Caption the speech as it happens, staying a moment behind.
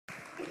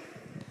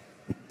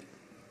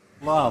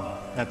love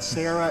that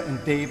Sarah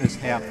and Davis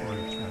have for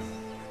each other.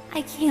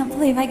 I can't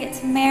believe I get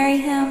to marry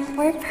him.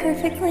 We're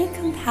perfectly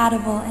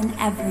compatible in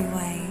every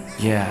way.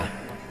 Yeah,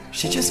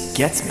 she just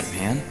gets me,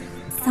 man.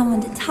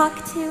 Someone to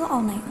talk to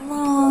all night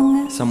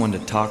long. Someone to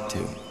talk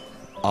to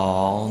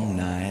all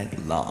night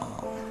long.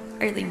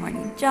 Early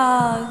morning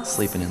jogs.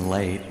 Sleeping in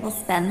late. We'll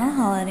spend the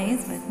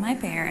holidays with my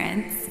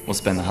parents. We'll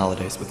spend the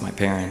holidays with my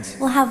parents.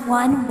 We'll have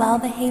one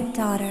well-behaved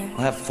daughter.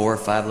 We'll have 4 or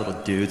 5 little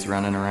dudes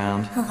running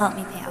around. He'll help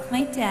me pay off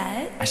my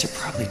debt. I should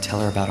probably tell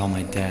her about all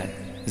my debt.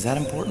 Is that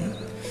important?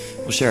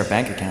 We'll share a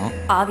bank account.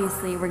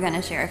 Obviously, we're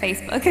gonna share a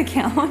Facebook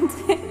account.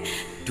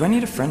 Do I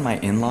need to friend my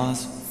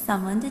in-laws?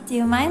 Someone to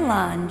do my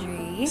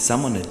laundry.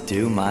 Someone to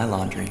do my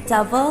laundry.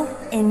 Double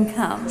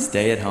income.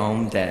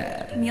 Stay-at-home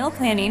dad. Meal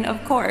planning,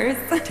 of course.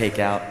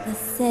 Takeout. The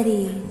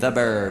city. The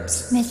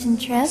burbs. Mission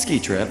trip. Ski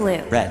trip.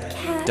 Blue. Red.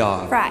 Cat.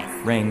 Dog.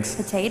 Fries. Rings.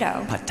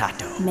 Potato.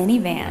 Potato.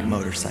 Minivan.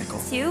 Motorcycle.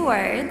 2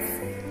 words.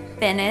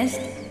 Finished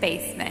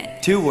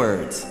basement. 2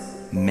 words.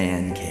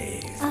 Man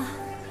cave.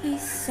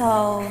 He's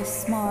so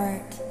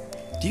smart.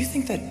 Do you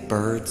think that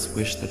birds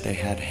wish that they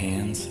had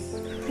hands?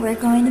 We're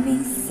going to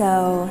be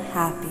so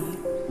happy.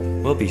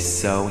 We'll be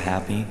so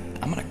happy.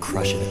 I'm gonna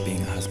crush it at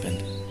being a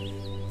husband.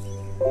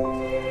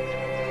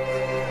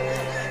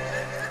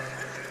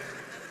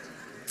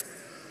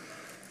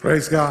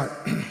 Praise God.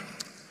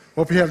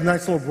 Hope you had a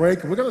nice little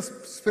break. We're going to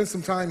spend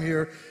some time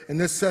here in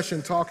this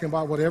session talking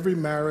about what every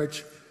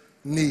marriage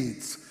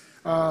needs.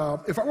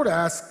 If I were to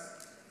ask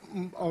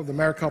all the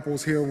married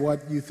couples here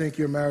what you think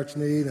your marriage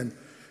needs, and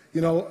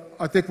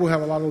I think we'll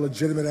have a lot of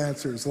legitimate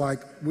answers, like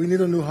we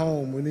need a new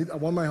home. I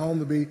want my home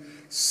to be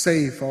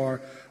safe,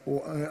 or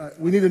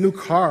we need a new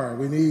car.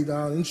 We need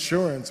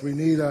insurance. We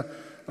need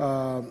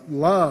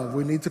love.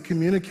 We need to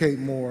communicate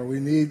more.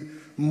 We need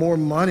more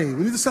money.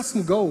 We need to set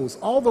some goals.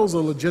 All those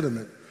are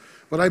legitimate.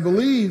 But I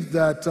believe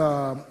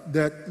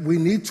that we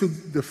need to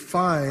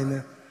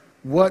define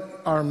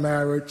what our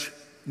marriage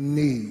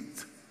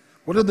needs.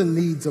 What are the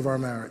needs of our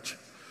marriage?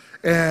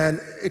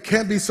 And it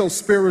can't be so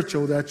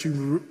spiritual that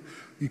you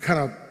kind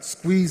of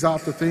squeeze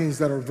out the things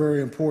that are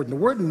very important.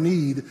 The word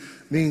need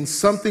means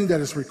something that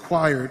is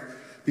required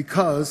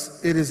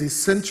because it is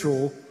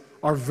essential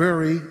or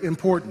very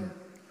important.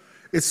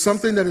 It's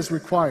something that is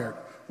required.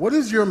 What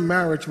does your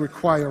marriage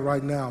require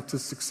right now to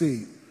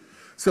succeed?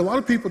 See, a lot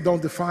of people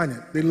don't define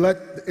it. They let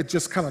it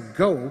just kind of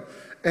go,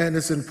 and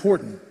it's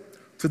important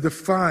to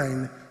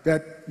define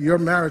that your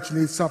marriage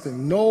needs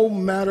something. No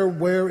matter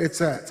where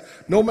it's at,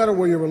 no matter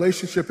where your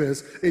relationship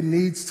is, it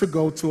needs to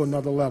go to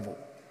another level.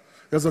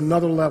 There's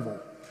another level.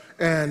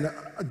 And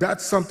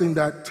that's something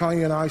that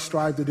Tonya and I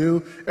strive to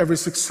do. Every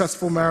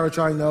successful marriage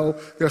I know,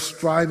 they're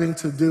striving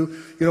to do.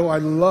 I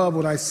love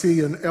when I see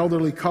an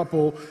elderly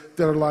couple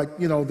that are like,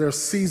 they're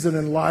seasoned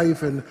in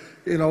life and,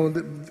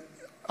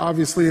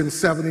 obviously in the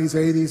 70s,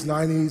 80s,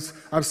 90s.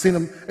 I've seen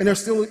them, and they're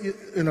still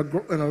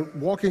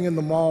walking in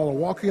the mall or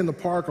walking in the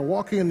park or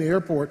walking in the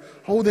airport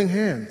holding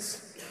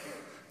hands.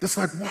 It's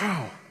like,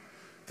 wow.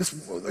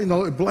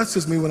 It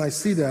blesses me when I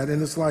see that.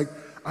 And it's like,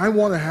 I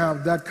want to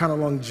have that kind of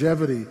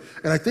longevity.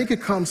 And I think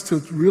it comes to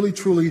really,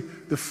 truly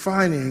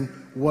defining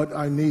what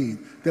I need,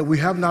 that we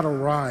have not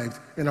arrived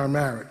in our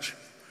marriage.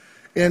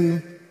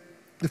 In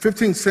the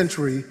 15th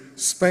century,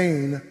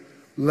 Spain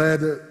led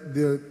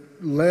the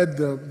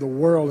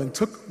world and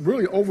took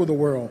really over the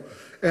world.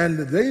 And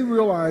they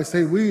realized,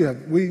 hey,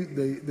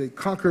 they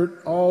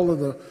conquered all of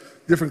the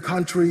different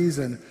countries,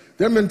 and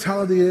their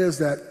mentality is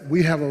that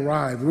we have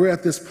arrived. We're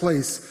at this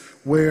place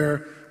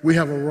where we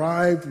have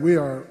arrived.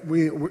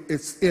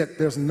 It's it.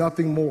 There's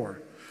nothing more.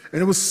 And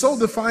it was so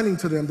defining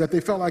to them that they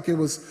felt like it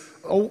was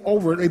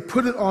over. They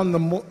put it on the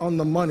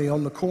money,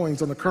 on the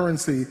coins, on the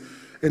currency,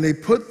 and they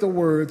put the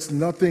words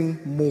 "nothing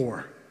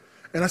more."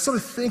 And I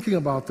started thinking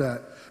about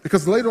that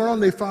because later on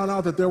they found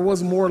out that there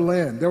was more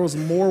land, there was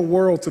more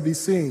world to be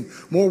seen,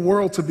 more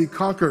world to be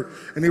conquered,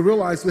 and they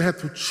realized they had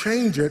to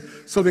change it.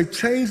 So they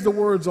changed the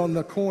words on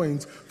the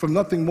coins from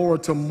 "nothing more"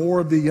 to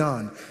 "more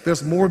beyond."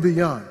 There's more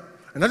beyond.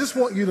 And I just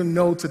want you to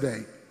know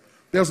today,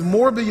 there's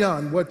more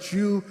beyond what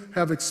you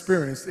have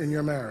experienced in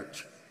your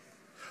marriage.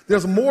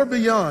 There's more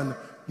beyond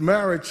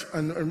marriage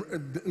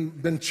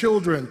than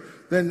children,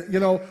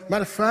 matter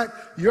of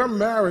fact, your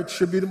marriage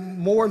should be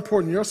more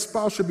important. Your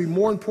spouse should be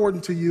more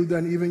important to you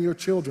than even your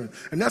children.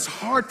 And that's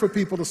hard for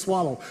people to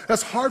swallow.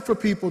 That's hard for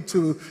people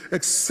to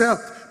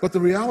accept. But the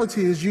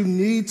reality is you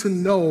need to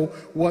know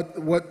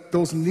what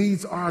those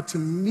needs are to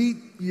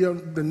meet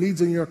the needs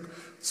in your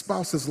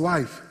spouse's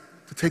life,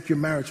 to take your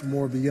marriage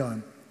more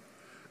beyond.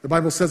 The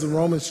Bible says in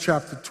Romans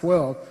chapter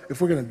 12,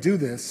 if we're going to do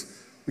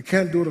this, we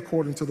can't do it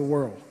according to the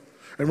world.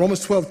 And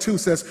Romans 12:2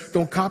 says,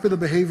 don't copy the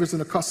behaviors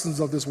and the customs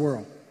of this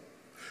world,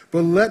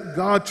 but let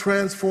God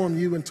transform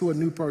you into a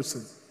new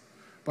person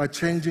by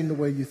changing the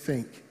way you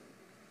think.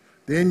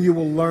 Then you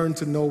will learn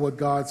to know what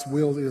God's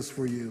will is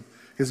for you,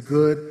 his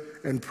good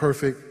and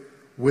perfect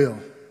will.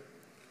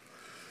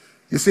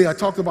 You see, I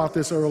talked about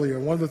this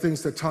earlier. One of the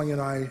things that Tonya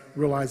and I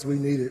realized we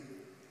needed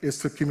is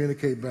to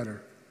communicate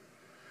better.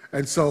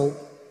 And so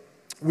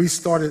we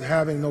started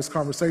having those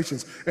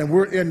conversations, and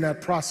we're in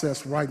that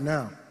process right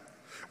now.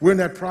 We're in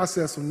that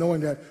process of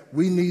knowing that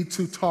we need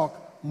to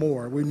talk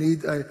more. We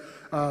need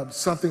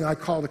something I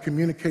call a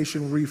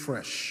communication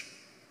refresh.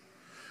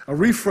 A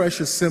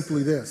refresh is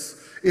simply this.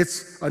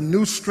 It's a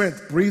new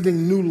strength,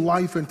 breathing new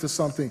life into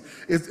something.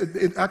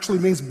 It actually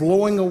means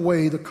blowing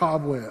away the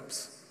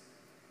cobwebs.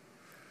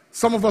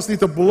 Some of us need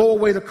to blow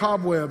away the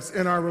cobwebs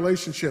in our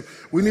relationship.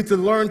 We need to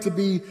learn to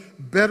be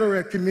better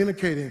at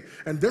communicating.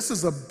 And this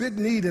is a big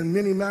need in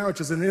many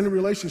marriages and in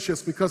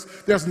relationships because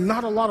there's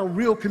not a lot of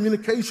real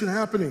communication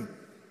happening.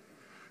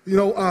 You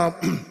know,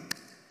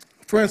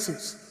 for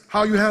instance,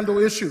 how you handle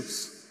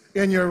issues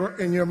in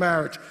your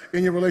marriage,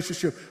 in your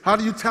relationship. How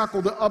do you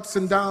tackle the ups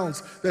and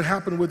downs that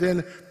happen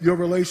within your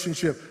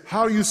relationship?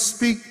 How you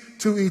speak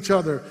to each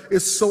other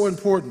is so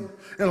important.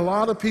 And a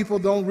lot of people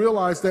don't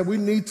realize that we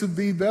need to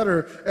be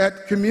better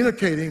at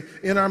communicating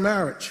in our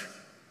marriage.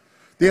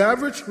 The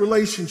average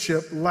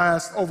relationship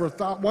lasts over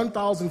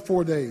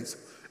 1,004 days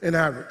in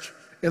average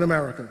in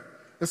America.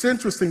 It's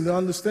interesting to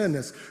understand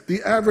this.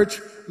 The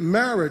average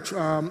marriage,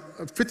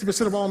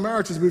 50% of all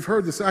marriages, we've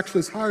heard this,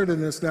 actually is higher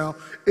than this now,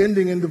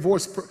 ending in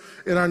divorce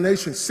in our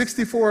nation.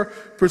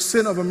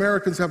 64% of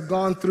Americans have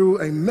gone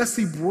through a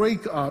messy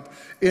breakup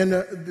in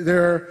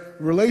their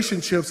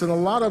relationships, and a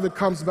lot of it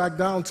comes back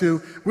down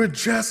to we're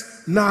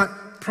just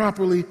not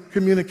properly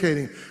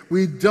communicating.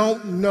 We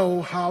don't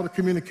know how to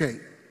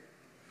communicate.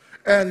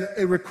 And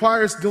it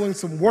requires doing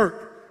some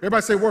work.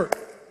 Everybody say work.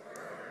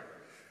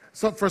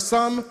 So for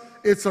some,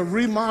 it's a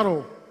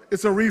remodel,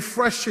 it's a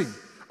refreshing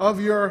of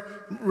your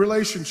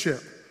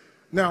relationship.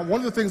 Now,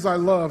 one of the things I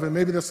love, and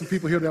maybe there's some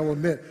people here that will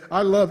admit,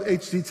 I love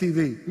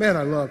HGTV. Man,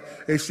 I love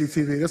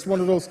HGTV. It's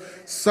one of those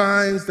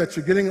signs that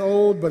you're getting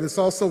old, but it's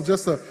also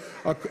just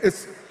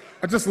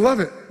I just love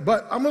it.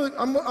 But I'm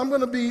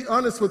gonna be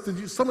honest with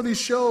you. Some of these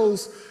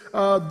shows,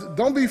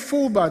 don't be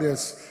fooled by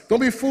this. Don't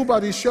be fooled by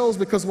these shows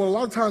because a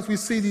lot of times we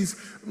see these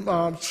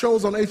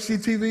shows on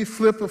HGTV,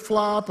 Flip or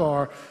Flop,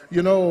 or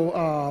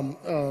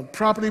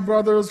Property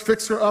Brothers,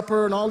 Fixer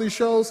Upper, and all these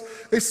shows.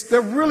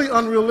 They're really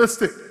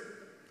unrealistic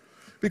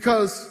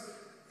because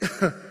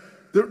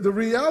the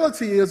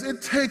reality is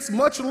it takes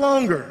much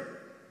longer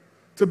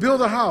to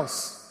build a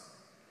house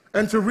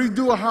and to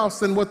redo a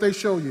house than what they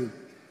show you.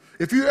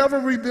 If you ever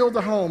rebuild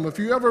a home, if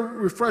you ever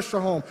refresh a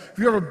home, if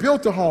you ever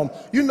built a home,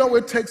 you know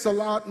it takes a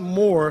lot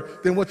more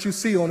than what you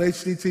see on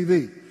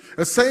HGTV.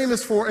 The same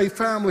is for a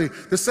family.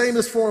 The same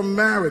is for a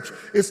marriage.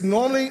 It's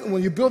normally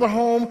when you build a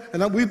home,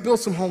 and we've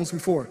built some homes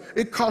before,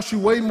 it costs you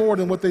way more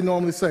than what they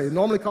normally say. It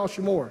normally costs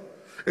you more.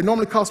 It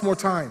normally costs more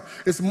time.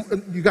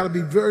 You got to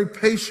be very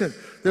patient.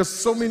 There's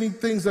so many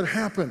things that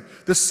happen.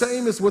 The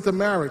same is with a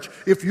marriage.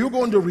 If you're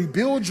going to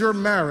rebuild your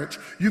marriage,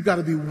 you've got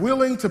to be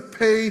willing to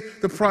pay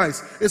the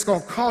price. It's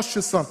going to cost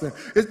you something.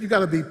 You got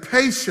to be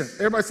patient.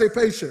 Everybody say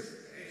patient.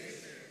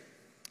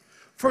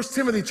 1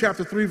 Timothy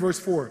chapter 3, verse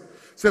 4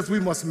 says we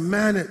must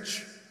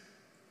manage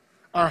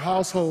our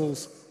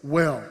households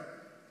well.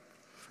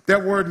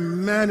 That word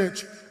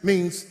manage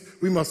means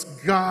we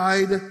must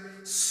guide,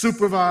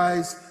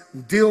 supervise,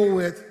 deal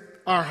with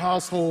our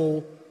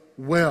household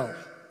well.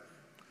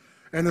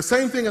 And the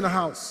same thing in the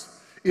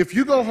house. If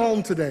you go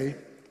home today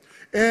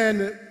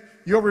and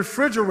your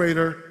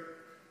refrigerator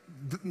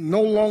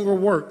no longer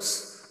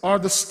works, or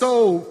the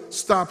stove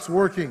stops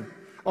working,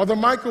 or the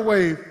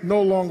microwave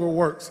no longer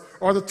works,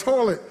 or the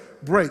toilet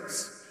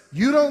breaks,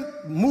 you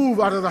don't move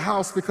out of the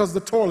house because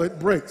the toilet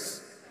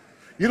breaks.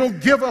 You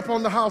don't give up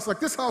on the house like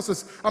this house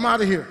is, I'm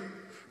out of here.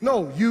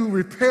 No, you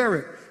repair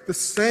it. The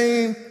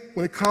same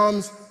when it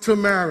comes to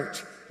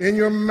marriage. In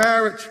your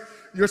marriage,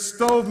 your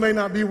stove may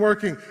not be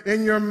working.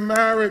 In your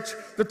marriage,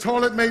 the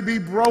toilet may be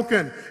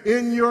broken.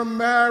 In your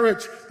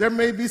marriage, there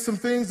may be some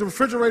things, the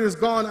refrigerator's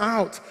gone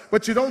out,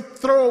 but you don't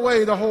throw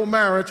away the whole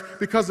marriage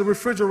because the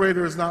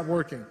refrigerator is not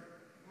working.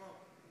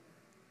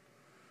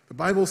 The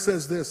Bible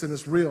says this, and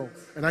it's real,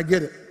 and I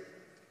get it.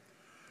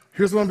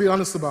 Here's what I'm going to be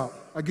honest about.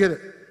 I get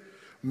it.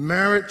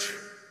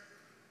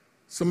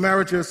 Some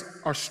marriages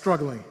are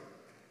struggling.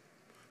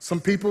 Some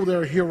people that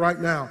are here right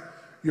now,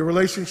 your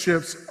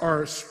relationships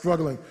are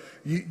struggling.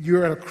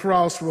 You're at a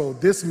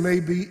crossroad. This may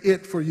be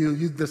it for you.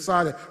 You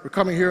decided, we're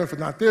coming here, and if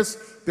not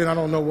this, then I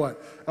don't know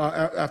what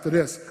after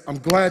this. I'm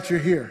glad you're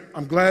here.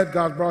 I'm glad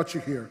God brought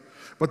you here.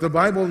 But the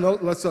Bible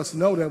lets us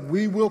know that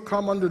we will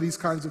come under these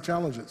kinds of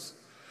challenges.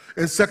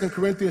 In 2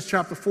 Corinthians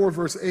chapter 4,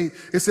 verse 8,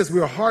 it says, we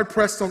are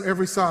hard-pressed on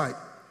every side,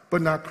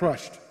 but not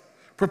crushed.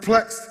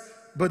 Perplexed,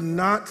 but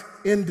not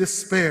in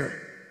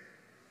despair.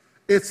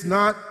 It's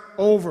not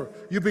over.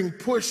 You're being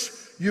pushed.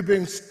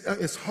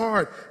 It's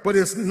hard, but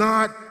it's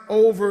not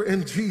over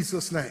in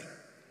Jesus' name.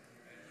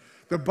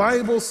 The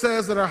Bible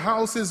says that our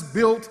house is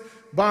built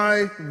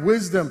by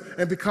wisdom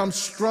and becomes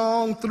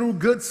strong through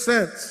good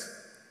sense.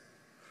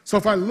 So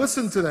if I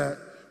listen to that,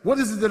 what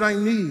is it that I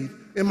need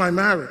in my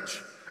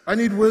marriage? I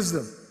need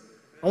wisdom.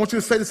 I want you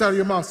to say this out of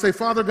your mouth. Say,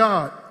 Father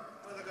God,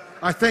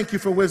 I thank you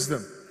for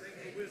wisdom.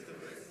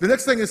 The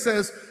next thing it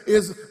says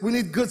is we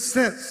need good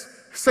sense.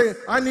 Say,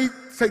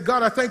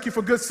 God, I thank you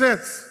for good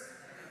sense.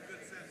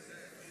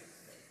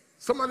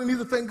 Somebody needs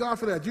to thank God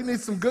for that. You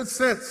need some good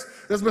sense.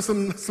 There's been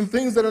some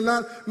things that are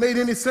not made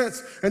any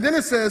sense. And then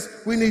it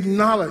says we need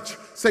knowledge.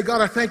 Say,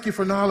 God, I thank you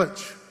for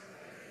knowledge.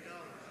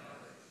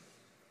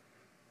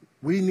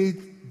 We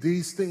need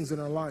these things in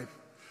our life.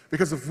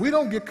 Because if we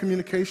don't get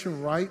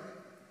communication right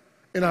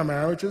in our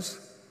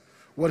marriages,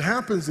 what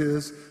happens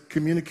is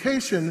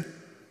communication,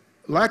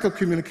 lack of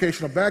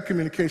communication or bad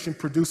communication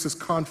produces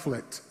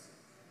conflict.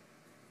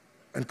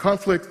 And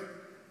conflict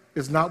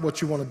is not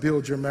what you want to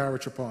build your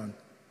marriage upon.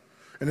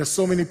 And there's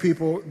so many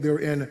people, they're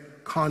in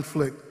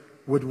conflict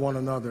with one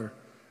another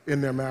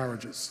in their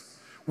marriages.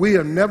 We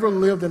have never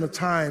lived in a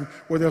time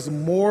where there's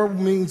more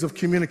means of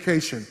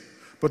communication.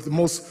 But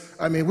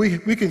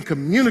we can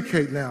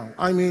communicate now.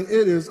 I mean,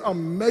 it is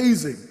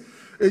amazing.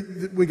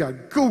 We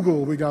got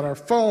Google, we got our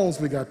phones,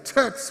 we got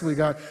texts, we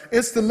got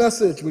instant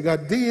message, we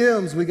got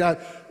DMs, we got,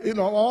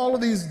 all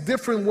of these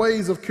different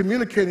ways of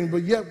communicating,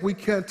 but yet we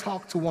can't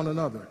talk to one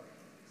another.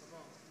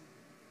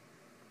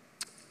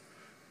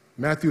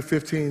 Matthew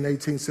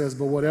 15:18 says,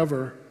 but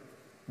whatever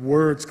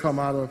words come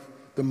out of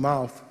the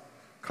mouth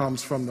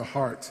comes from the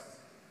heart.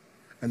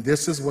 And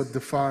this is what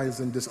defies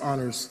and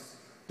dishonors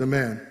the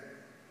man.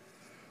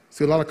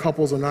 See, a lot of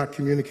couples are not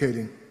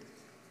communicating.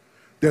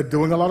 They're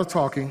doing a lot of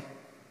talking,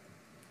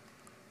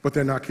 but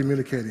they're not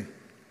communicating.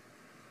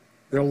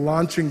 They're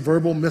launching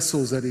verbal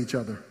missiles at each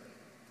other.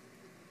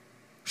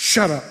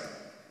 Shut up.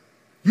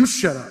 You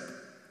shut up.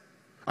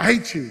 I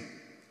hate you.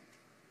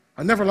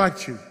 I never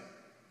liked you.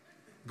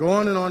 Go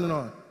on and on and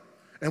on.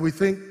 And we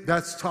think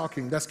that's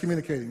talking, that's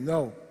communicating.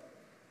 No.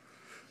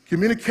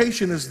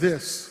 Communication is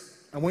this.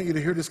 I want you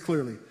to hear this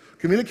clearly.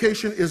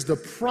 Communication is the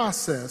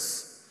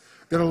process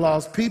that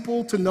allows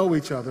people to know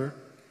each other,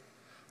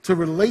 to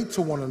relate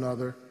to one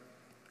another,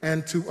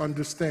 and to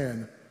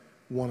understand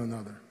one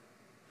another.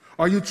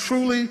 Are you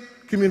truly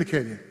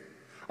communicating?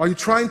 Are you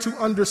trying to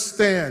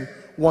understand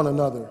one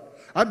another?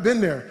 I've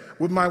been there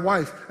with my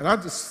wife,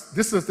 and this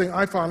is the thing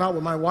I found out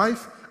with my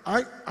wife.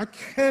 I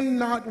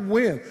cannot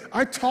win.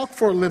 I talk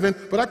for a living,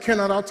 but I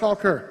cannot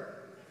out-talk her.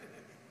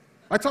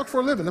 I talk for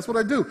a living. That's what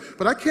I do.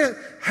 But I can't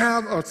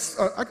have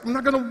I'm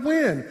not going to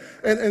win.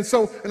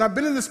 And I've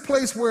been in this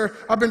place where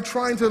I've been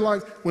trying to,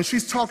 when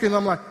she's talking,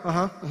 I'm like,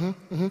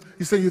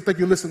 You say you think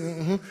you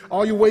listen,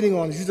 All you're waiting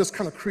on is you're just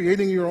kind of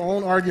creating your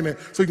own argument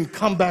so you can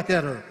come back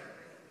at her.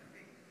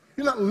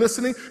 You're not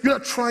listening. You're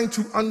not trying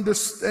to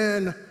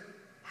understand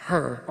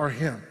her or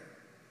him.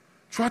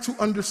 Try to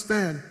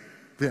understand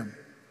them.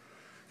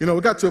 We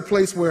got to a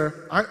place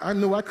where I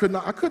knew I could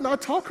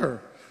not talk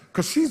her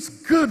because she's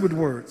good with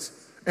words.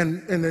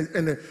 And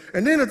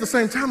then at the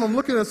same time, I'm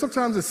looking at it,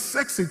 sometimes it's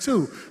sexy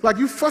too. Like,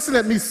 you fussing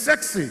at me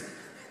sexy.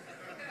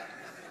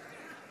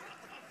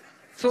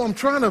 So I'm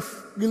trying to,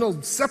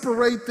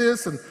 separate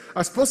this, and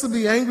I'm supposed to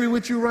be angry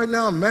with you right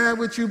now, I'm mad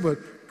with you, but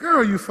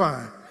girl, you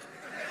fine.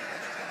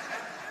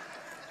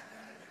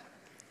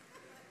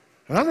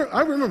 And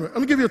I remember, let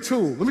me give you a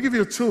tool. Let me give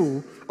you a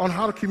tool on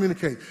how to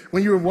communicate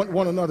when you're with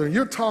one another. And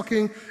you're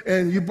talking,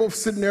 and you're both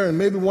sitting there, and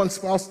maybe one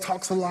spouse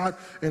talks a lot,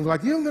 and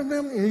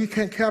and you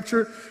can't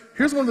capture it.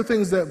 Here's one of the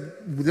things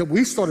that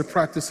we started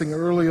practicing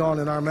early on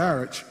in our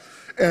marriage.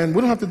 And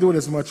we don't have to do it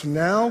as much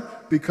now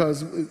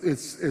because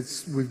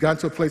we've gotten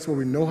to a place where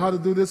we know how to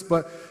do this,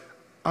 but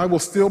I will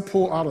still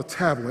pull out a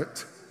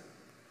tablet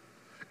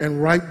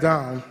and write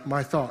down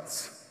my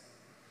thoughts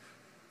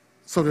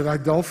so that I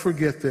don't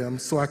forget them,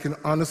 so I can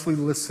honestly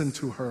listen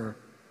to her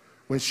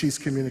when she's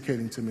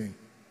communicating to me,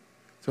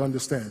 to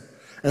understand.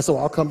 And so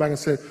I'll come back and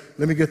say,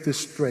 let me get this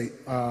straight.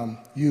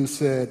 You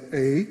said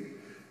A.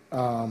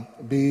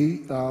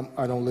 B,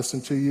 I don't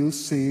listen to you.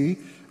 C,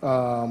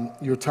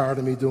 you're tired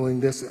of me doing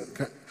this.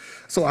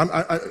 So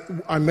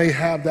I may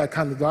have that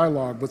kind of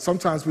dialogue, but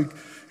sometimes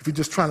if you're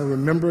just trying to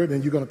remember it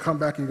and you're going to come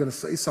back and you're going to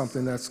say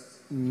something that's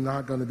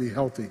not going to be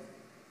healthy.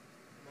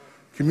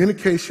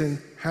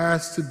 Communication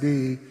has to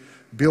be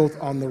built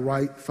on the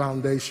right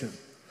foundation.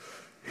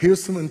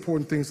 Here's some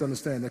important things to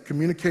understand, that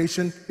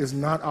communication is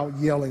not out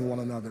yelling one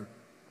another.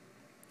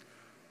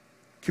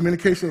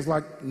 Communication is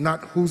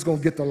not who's going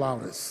to get the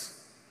loudest.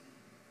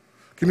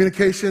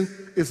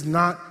 Communication is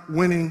not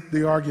winning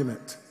the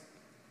argument.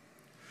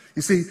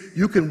 You see,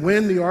 you can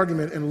win the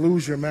argument and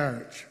lose your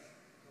marriage.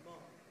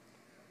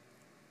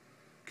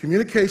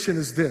 Communication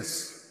is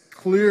this: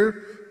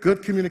 clear,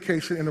 good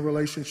communication in a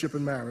relationship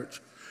and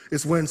marriage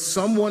is when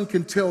someone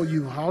can tell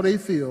you how they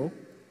feel,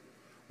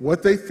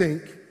 what they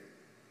think,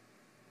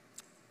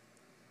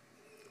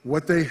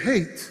 what they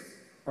hate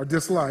or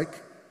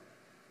dislike,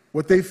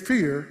 what they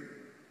fear,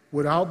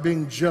 without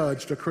being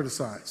judged or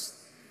criticized.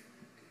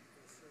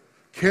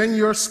 Can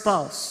your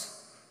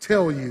spouse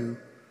tell you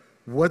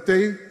what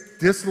they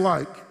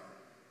dislike,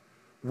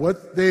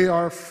 what they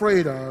are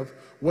afraid of,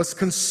 what's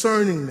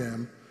concerning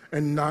them,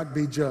 and not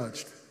be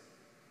judged?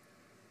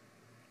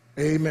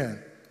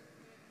 Amen.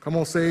 Come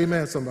on, say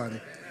amen, somebody.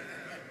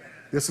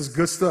 This is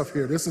good stuff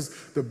here. This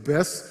is the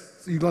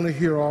best you're going to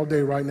hear all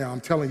day right now.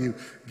 I'm telling you,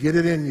 get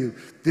it in you.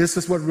 This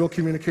is what real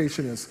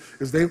communication is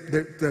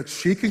that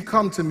she can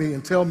come to me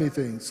and tell me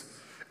things.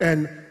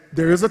 And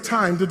there is a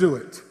time to do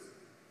it.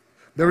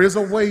 There is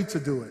a way to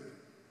do it.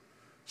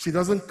 She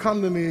doesn't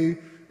come to me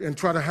and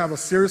try to have a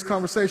serious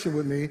conversation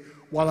with me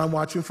while I'm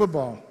watching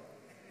football.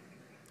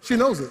 She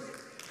knows it,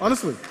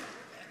 honestly.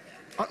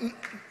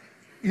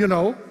 You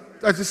know,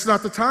 that's just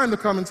not the time to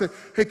come and say,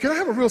 hey, can I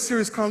have a real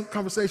serious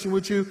conversation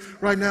with you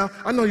right now?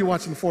 I know you're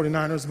watching the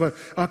 49ers, but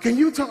can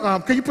you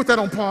put that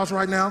on pause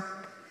right now?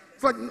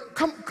 It's like,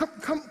 come.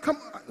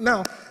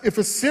 Now, if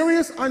it's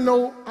serious, I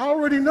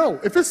already know.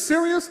 If it's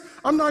serious,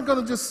 I'm not going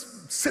to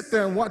just sit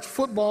there and watch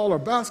football or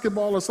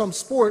basketball or some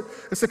sport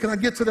and say, can I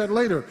get to that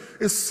later?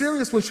 It's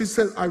serious when she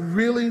says, I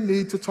really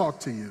need to talk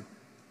to you.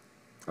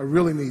 I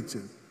really need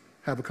to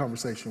have a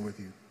conversation with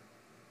you.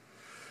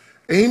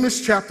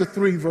 Amos chapter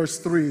 3, verse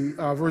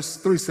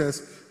 3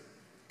 says,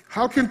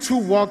 how can two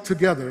walk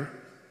together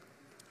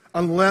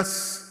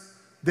unless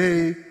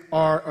they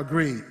are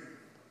agreed?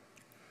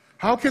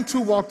 How can two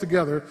walk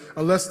together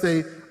unless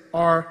they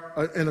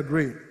are in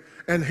agreement?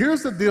 And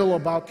here's the deal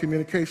about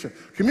communication.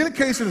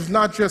 Communication is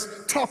not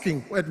just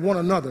talking at one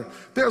another.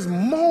 There's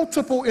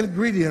multiple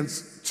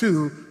ingredients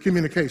to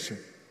communication.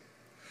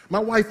 My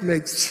wife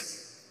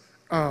makes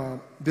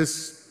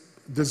this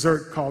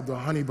dessert called the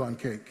honey bun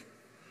cake.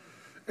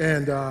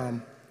 And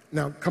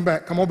now come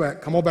on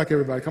back,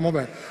 everybody, come on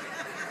back.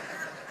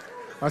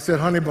 I said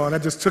honey bun,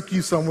 that just took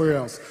you somewhere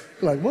else.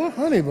 You're like, what,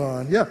 honey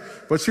bun? Yeah,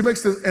 but she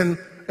makes this, and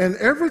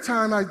every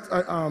time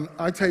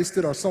I taste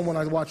it or someone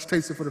I watch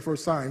taste it for the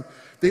first time,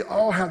 they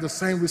all have the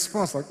same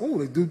response, like, oh,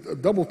 they do a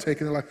double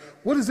take, and they're like,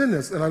 what is in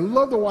this? And I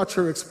love to watch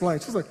her explain.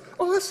 She's like,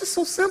 oh, that's just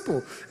so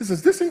simple. It's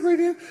this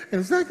ingredient,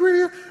 and it's that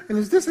ingredient, and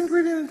it's this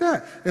ingredient and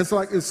that. And it's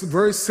like, it's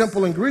very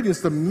simple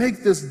ingredients to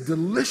make this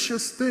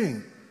delicious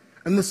thing.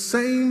 And the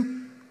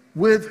same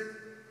with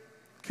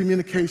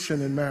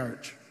communication in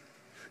marriage.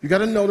 You got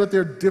to know that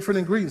there are different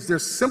ingredients.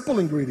 There's simple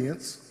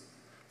ingredients.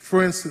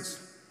 For instance,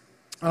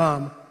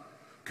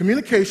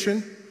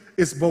 communication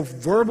is both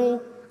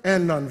verbal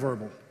and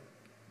nonverbal.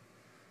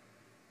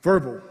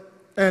 Verbal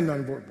and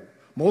nonverbal.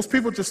 Most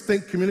people just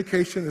think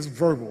communication is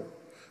verbal,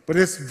 but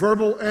it's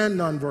verbal and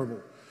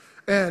nonverbal.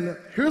 And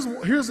here's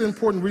the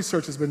important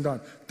research that's been done.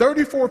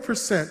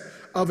 34%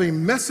 of a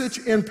message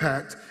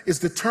impact is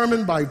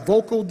determined by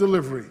vocal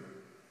delivery.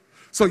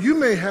 So you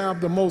may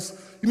have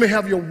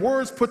your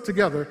words put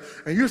together,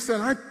 and you're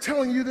saying, I'm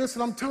telling you this,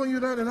 and I'm telling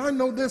you that, and I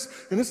know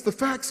this, and it's the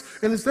facts,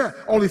 and it's that.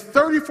 Only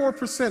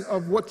 34%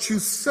 of what you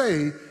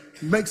say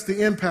makes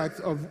the impact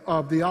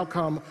of the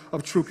outcome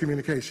of true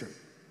communication.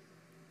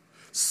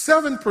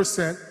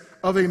 7%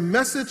 of a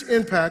message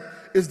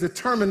impact is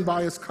determined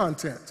by its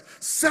content.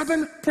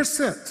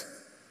 7%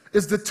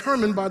 is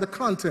determined by the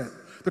content.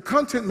 The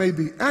content may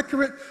be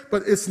accurate,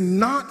 but it's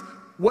not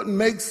what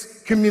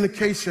makes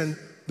communication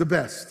the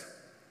best.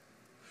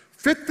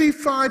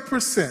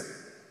 55%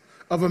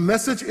 of a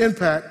message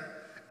impact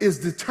is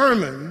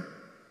determined,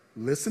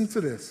 listen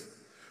to this,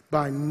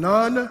 by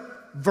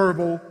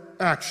non-verbal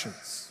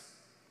actions.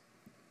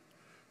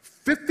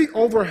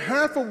 Over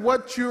half of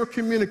what you're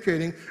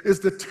communicating is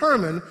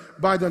determined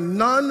by the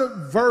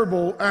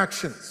non-verbal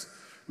actions.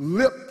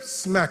 Lip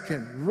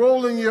smacking,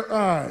 rolling your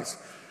eyes,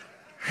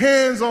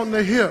 hands on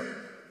the hip.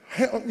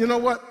 You know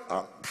what?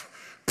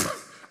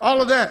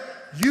 All of that.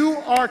 You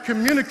are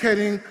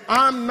communicating,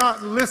 I'm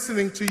not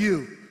listening to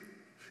you.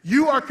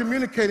 You are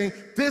communicating,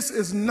 this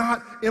is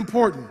not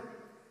important.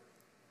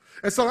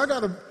 And so I got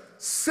to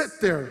sit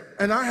there,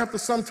 and I have to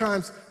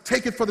sometimes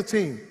take it for the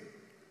team.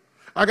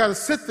 I got to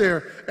sit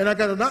there, and I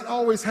got to not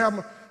always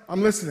have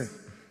I'm listening.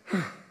 Oh,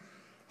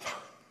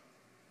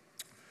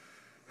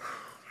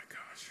 my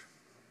gosh.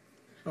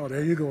 Oh,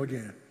 there you go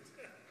again.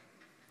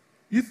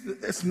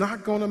 It's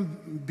not going to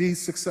be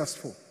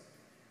successful.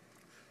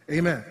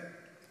 Amen.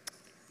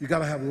 You got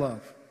to have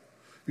love.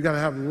 You got to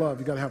have love.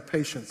 You got to have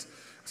patience.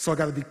 So I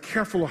got to be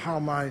careful of how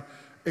my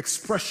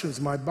expressions,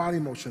 my body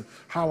motion,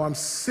 how I'm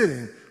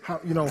sitting.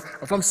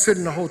 If I'm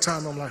sitting the whole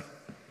time, I'm like,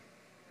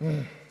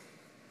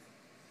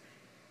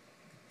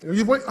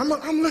 You wait,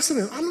 I'm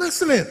listening.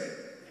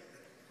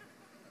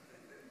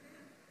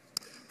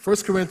 1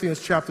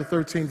 Corinthians chapter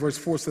 13, verse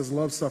 4 says,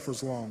 love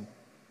suffers long.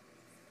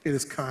 It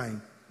is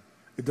kind.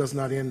 It does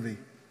not envy.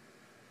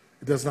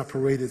 It does not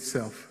parade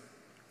itself.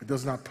 It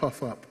does not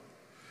puff up.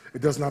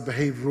 It does not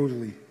behave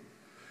rudely.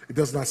 It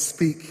does not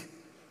seek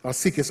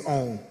its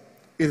own.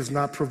 It is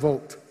not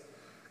provoked.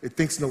 It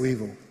thinks no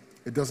evil.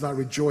 It does not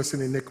rejoice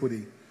in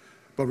iniquity,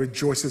 but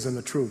rejoices in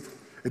the truth.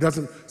 It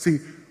doesn't,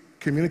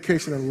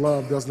 communication and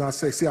love does not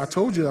say, I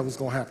told you that was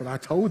going to happen. I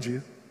told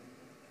you.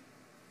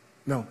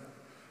 No.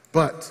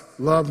 But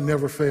love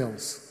never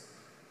fails.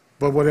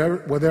 But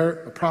where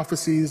there are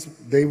prophecies,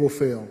 they will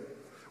fail.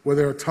 Where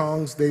there are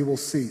tongues, they will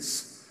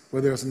cease.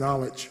 Where there's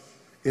knowledge,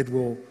 it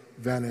will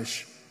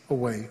vanish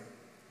away.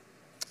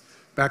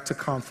 Back to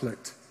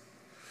conflict.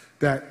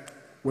 That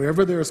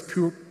wherever there is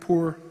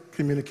poor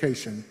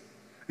communication,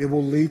 it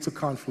will lead to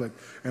conflict.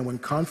 And when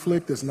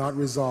conflict is not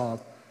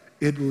resolved,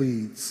 it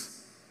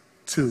leads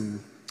to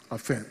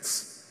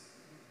offense.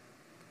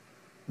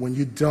 When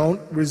you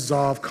don't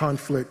resolve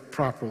conflict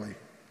properly,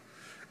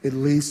 it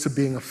leads to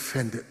being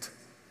offended.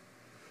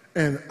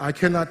 And I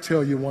cannot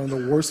tell you one of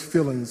the worst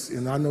feelings,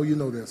 and I know you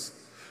know this,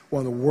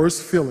 one of the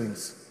worst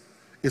feelings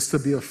is to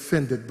be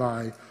offended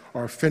by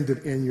or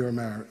offended in your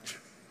marriage.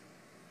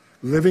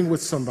 Living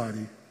with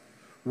somebody,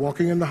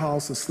 walking in the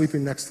house and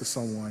sleeping next to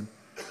someone,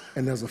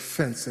 and there's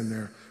offense in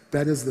there.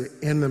 That is the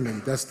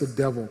enemy. That's the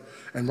devil.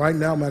 And right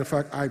now, matter of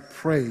fact, I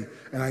pray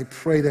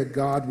that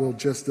God will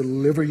just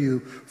deliver you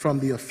from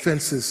the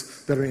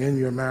offenses that are in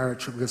your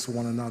marriage against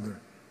one another.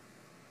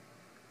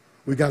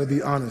 We got to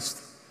be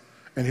honest.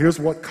 And here's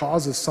what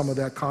causes some of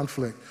that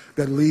conflict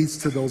that leads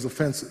to those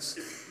offenses.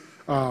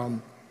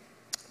 And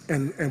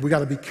we got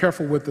to be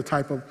careful with the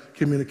type of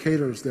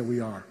communicators that we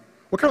are.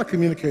 What kind of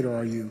communicator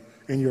are you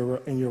in your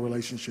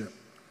relationship?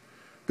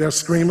 There are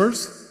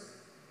screamers.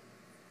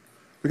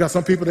 We got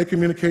some people, they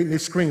communicate and they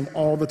scream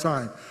all the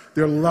time.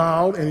 They're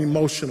loud and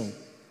emotional.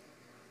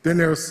 Then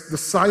there's the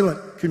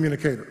silent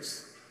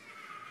communicators.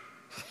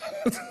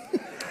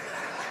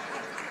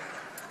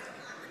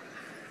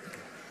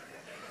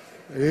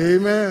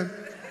 Amen.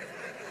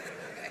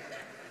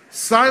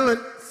 Silent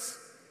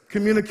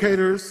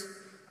communicators,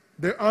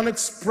 they're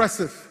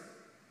unexpressive.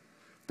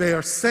 They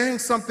are saying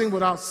something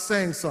without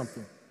saying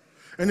something.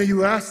 And then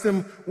you ask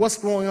them, what's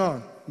going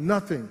on?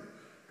 Nothing.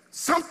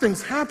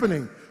 Something's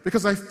happening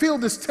because I feel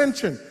this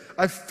tension.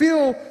 I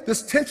feel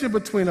this tension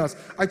between us.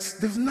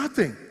 There's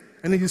nothing.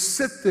 And then you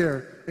sit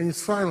there in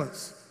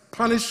silence,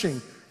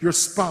 punishing your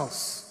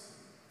spouse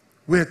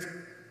with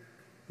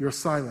your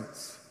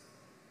silence.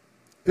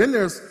 Then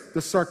there's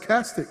the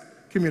sarcastic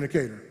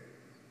communicator.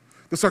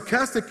 The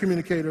sarcastic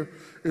communicator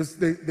is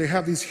they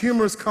have these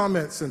humorous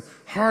comments and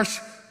harsh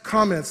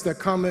comments that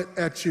comment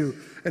at you,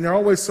 and they're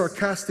always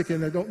sarcastic,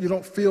 and you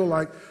don't feel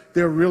like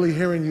they're really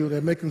hearing you.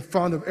 They're making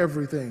fun of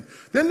everything.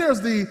 Then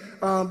there's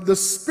the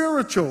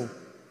spiritual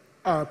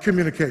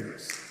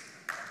communicators.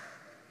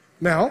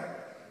 Now,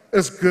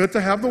 it's good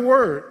to have the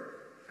Word.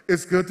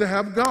 It's good to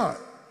have God.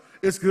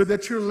 It's good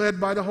that you're led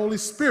by the Holy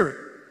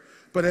Spirit.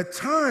 But at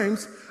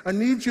times, I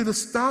need you to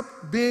stop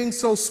being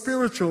so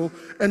spiritual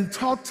and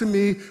talk to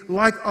me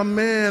like a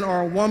man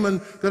or a woman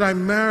that I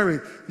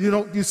married. You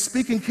know, you're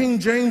speaking King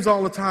James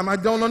all the time. I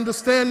don't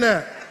understand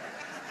that.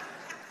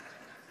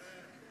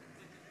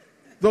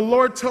 The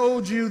Lord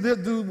told you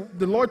that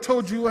the Lord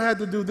told you I had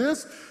to do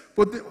this,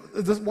 but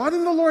why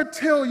didn't the Lord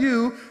tell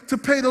you to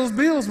pay those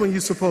bills when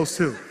you're supposed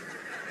to?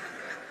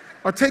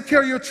 Or take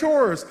care of your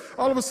chores.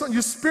 All of a sudden,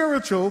 you're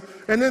spiritual,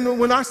 and then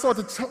when I start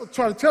to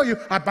try to tell you,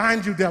 I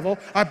bind you, devil,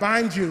 I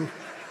bind you.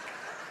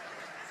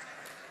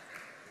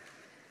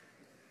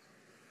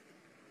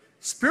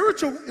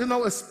 Spiritual, you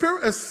know, as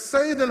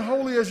saved and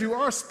holy as you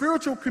are,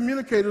 spiritual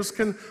communicators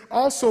can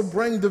also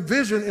bring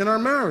division in our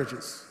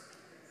marriages.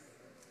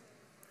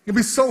 You can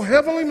be so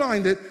heavenly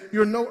minded,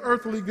 you're no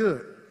earthly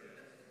good.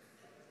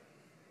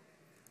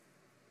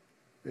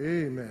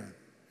 Amen.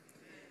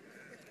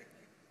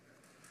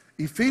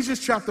 Ephesians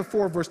chapter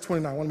 4, verse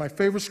 29, one of my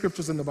favorite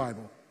scriptures in the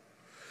Bible.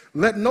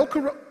 Let no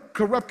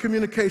corrupt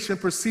communication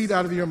proceed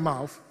out of your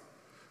mouth,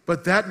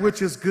 but that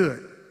which is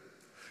good,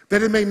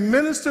 that it may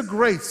minister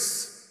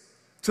grace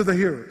to the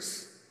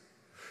hearers.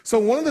 So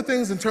one of the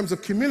things in terms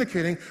of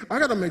communicating, I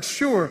got to make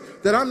sure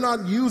that I'm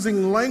not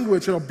using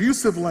language, or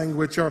abusive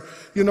language, or,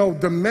 you know,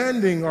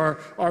 demanding, or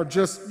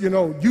just, you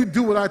know, you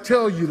do what I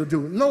tell you to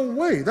do. No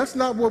way. That's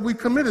not what we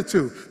committed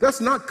to.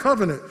 That's not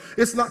covenant.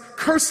 It's not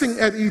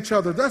cursing at each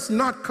other. That's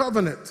not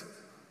covenant.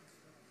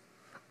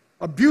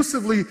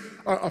 Abusively,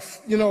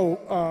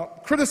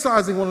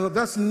 criticizing one another,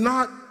 that's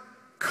not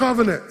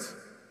covenant.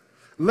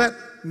 Let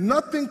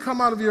nothing come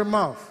out of your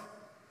mouth.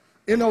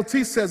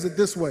 NLT says it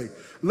this way: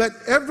 let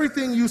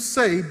everything you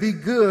say be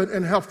good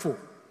and helpful,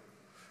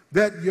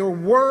 that your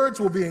words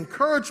will be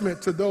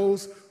encouragement to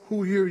those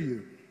who hear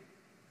you.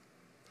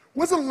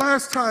 When's the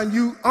last time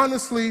you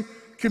honestly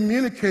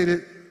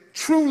communicated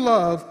true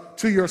love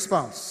to your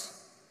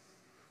spouse?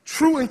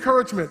 True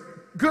encouragement,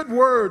 good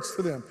words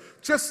to them,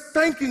 just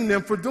thanking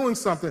them for doing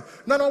something,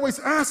 not always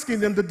asking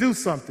them to do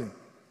something,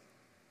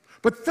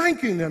 but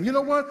thanking them. You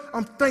know what?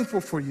 I'm thankful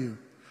for you.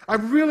 I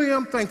really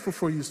am thankful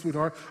for you,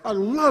 sweetheart. I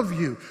love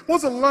you.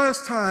 When's the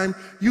last time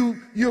you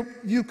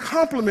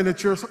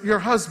complimented your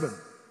husband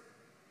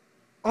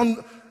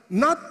on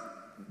not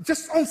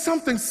just on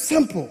something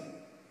simple?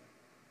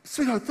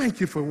 Sweetheart,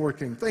 thank you for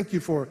working. Thank you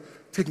for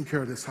taking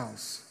care of this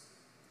house.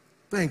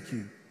 Thank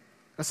you.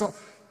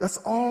 That's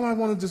all I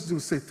want to just do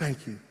is say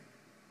thank you.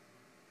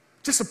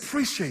 Just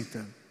appreciate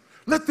them.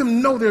 Let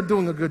them know they're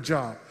doing a good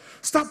job.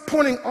 Stop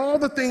pointing all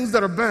the things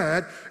that are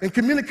bad and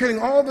communicating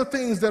all the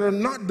things that are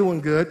not doing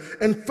good,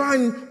 and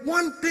find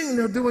one thing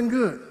they're doing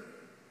good.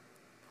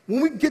 When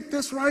we get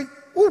this right,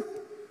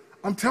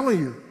 I'm telling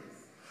you,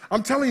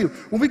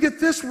 when we get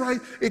this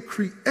right, it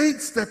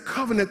creates that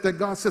covenant that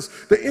God says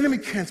the enemy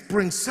can't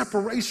bring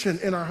separation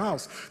in our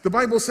house. The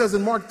Bible says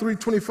in Mark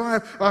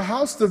 3:25, a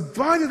house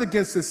divided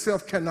against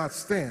itself cannot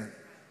stand.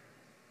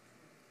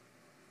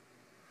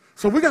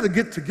 So we got to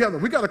get together.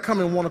 We got to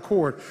come in one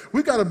accord.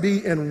 We got to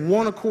be in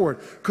one accord,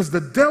 because the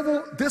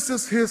devil, this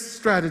is his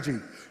strategy.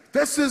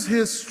 This is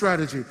his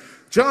strategy,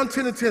 John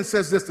 10:10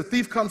 says this, the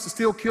thief comes to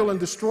steal, kill, and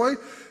destroy.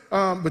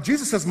 But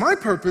Jesus says, my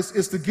purpose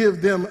is to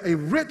give them a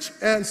rich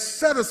and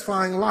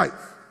satisfying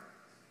life.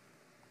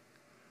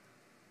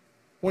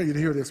 I want you to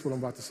hear this, what I'm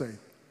about to say.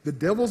 The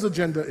devil's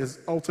agenda is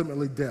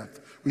ultimately death.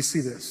 We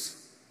see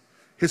this.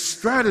 His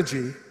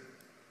strategy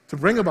to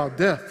bring about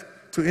death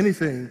to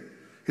anything,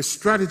 his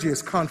strategy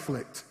is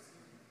conflict.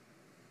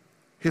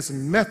 His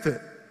method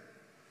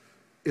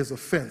is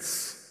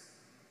offense.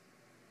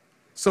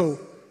 So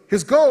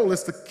his goal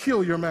is to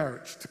kill your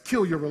marriage, to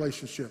kill your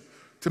relationship,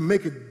 to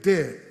make it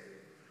dead.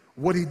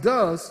 What he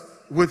does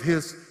with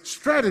his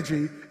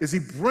strategy is he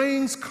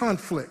brings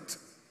conflict.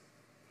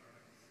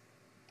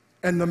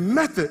 And the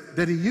method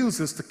that he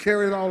uses to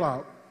carry it all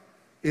out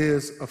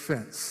is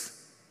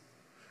offense.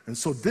 And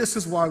so this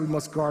is why we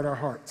must guard our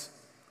hearts.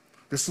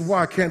 This is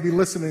why I can't be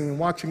listening and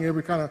watching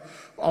every kind of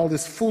all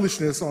this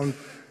foolishness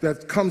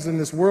that comes in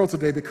this world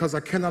today, because I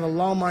cannot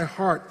allow my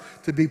heart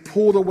to be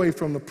pulled away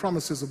from the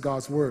promises of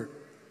God's word.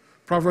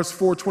 Proverbs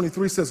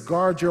 4:23 says,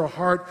 guard your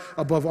heart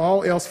above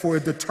all else, for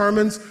it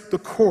determines the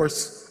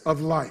course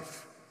of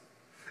life.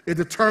 It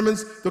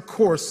determines the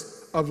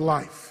course of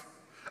life.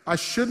 I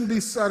shouldn't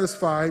be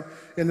satisfied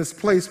in this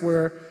place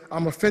where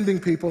I'm offending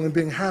people and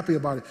being happy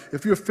about it.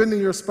 If you're offending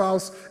your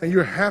spouse and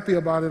you're happy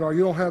about it, or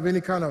you don't have any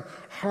kind of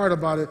heart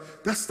about it,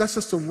 that's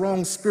just a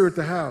wrong spirit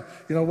to have.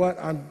 You know what?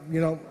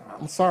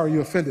 I'm sorry you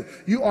offended.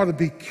 You ought to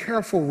be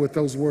careful with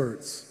those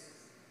words.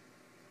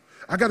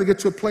 I got to get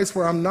to a place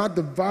where I'm not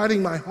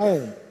dividing my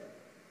home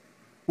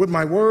with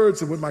my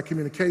words and with my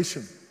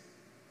communication.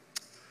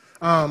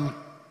 2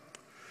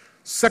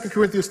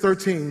 Corinthians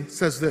 13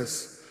 says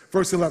this,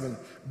 verse 11.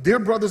 Dear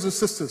brothers and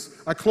sisters,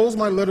 I close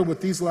my letter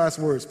with these last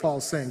words. Paul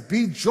is saying,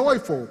 be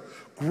joyful,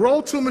 grow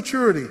to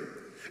maturity,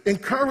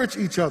 encourage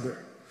each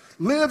other,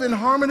 live in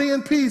harmony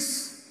and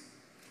peace.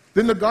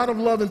 Then the God of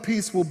love and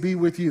peace will be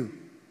with you.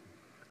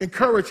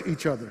 Encourage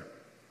each other.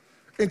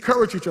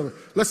 Encourage each other.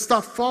 Let's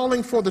stop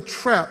falling for the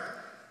trap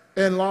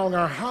and allowing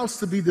our house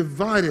to be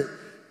divided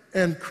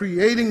and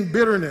creating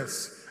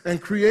bitterness and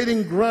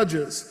creating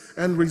grudges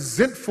and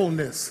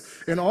resentfulness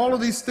and all of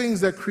these things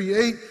that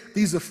create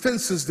these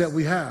offenses that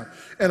we have.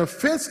 And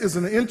offense is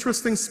an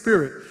interesting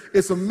spirit.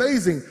 It's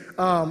amazing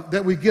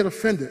that we get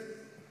offended.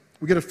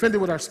 We get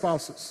offended with our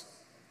spouses.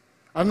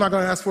 I'm not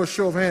going to ask for a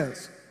show of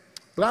hands,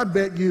 but I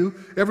bet you,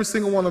 every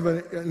single one of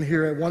them in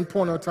here at one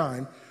point in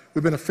time,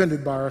 we've been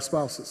offended by our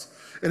spouses.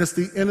 And it's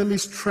the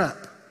enemy's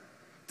trap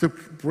to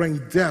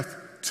bring death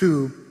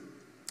to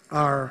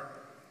our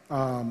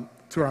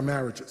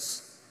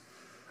marriages.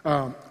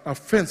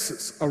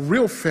 Offenses. A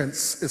real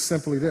fence is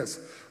simply this.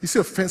 You see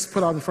a fence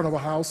put out in front of a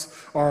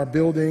house or a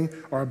building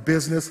or a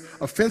business.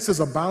 A fence is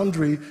a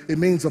boundary. It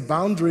means a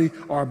boundary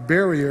or a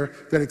barrier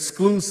that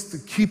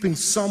excludes keeping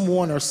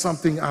someone or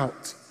something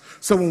out.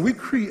 So when we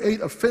create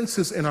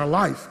offenses in our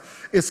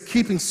life, it's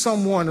keeping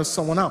someone or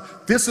someone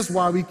out. This is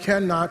why we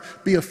cannot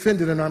be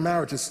offended in our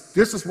marriages.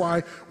 This is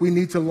why we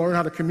need to learn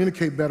how to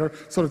communicate better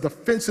so that the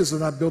fences are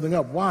not building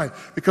up. Why?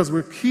 Because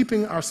we're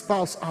keeping our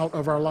spouse out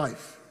of our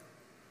life.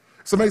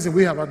 It's amazing.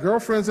 We have our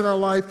girlfriends in our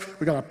life,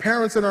 we got our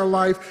parents in our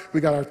life,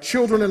 we got our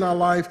children in our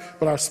life,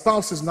 but our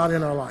spouse is not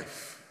in our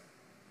life.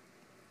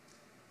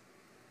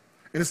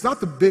 And it's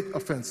not the big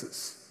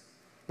offenses.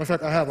 Matter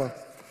of fact,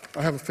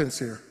 I have a fence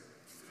here.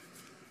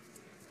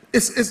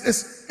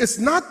 It's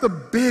not the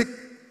big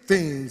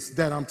things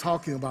that I'm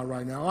talking about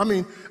right now. I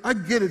mean, I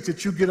get it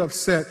that you get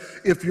upset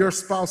if your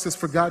spouse has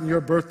forgotten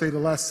your birthday the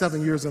last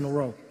 7 years in a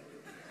row.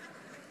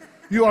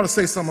 You ought to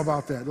say something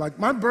about that. Like,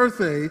 my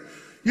birthday,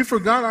 you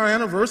forgot our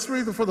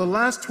anniversary for the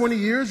last 20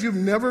 years. You've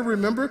never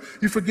remembered.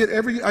 You forget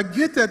I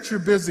get that you're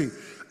busy.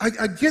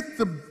 I get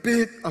the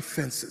big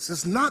offenses.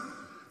 It's not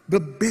the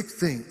big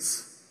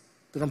things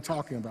that I'm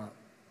talking about.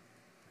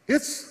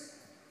 It's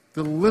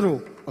the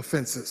little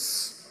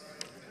offenses.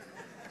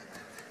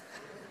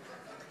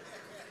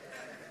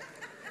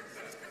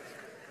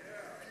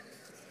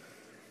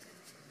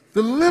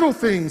 The little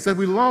things that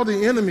we allow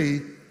the enemy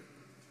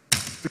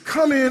to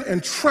come in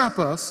and trap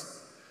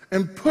us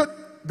and put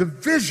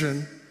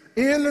division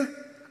in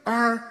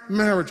our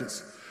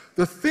marriages.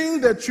 The thing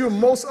that you're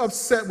most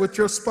upset with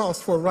your spouse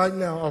for right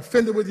now, or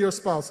offended with your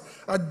spouse,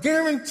 I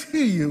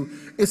guarantee you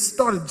it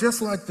started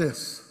just like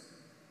this.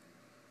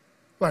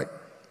 Like,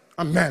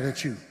 I'm mad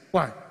at you.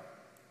 Why?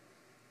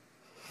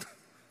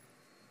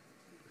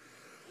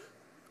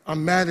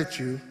 I'm mad at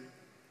you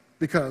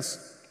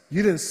because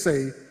you didn't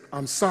say,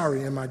 I'm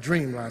sorry in my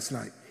dream last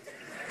night.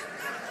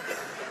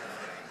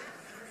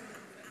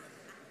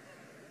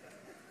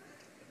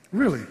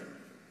 Really?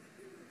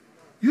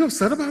 You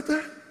upset about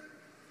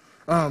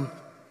that?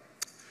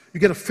 You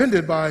get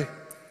offended by,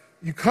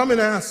 you come and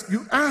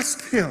you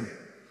ask him,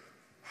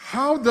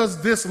 how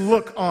does this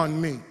look on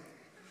me?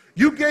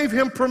 You gave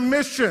him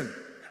permission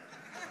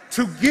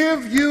to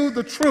give you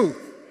the truth.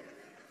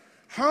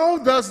 How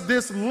does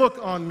this look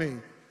on me?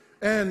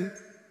 And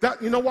that,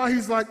 you know why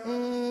he's like,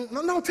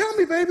 no, tell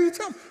me, baby,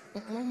 tell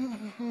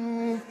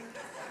me.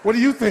 What do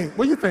you think?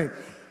 What do you think?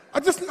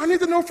 I need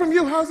to know from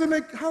you. How's it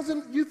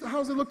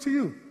look to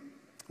you?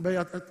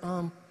 Babe,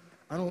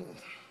 I don't,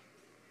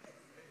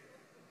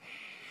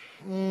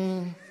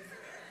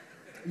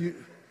 you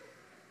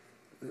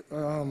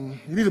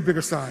need a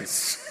bigger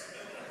size.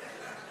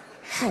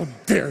 How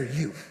dare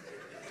you?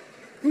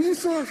 You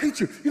so I hate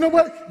you. You know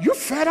what? You're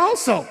fat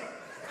also.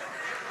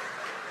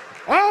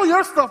 All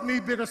your stuff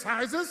need bigger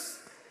sizes.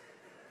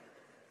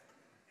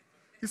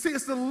 You see,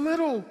 it's the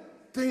little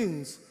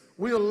things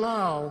we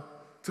allow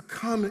to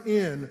come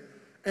in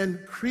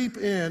and creep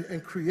in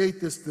and create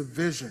this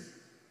division.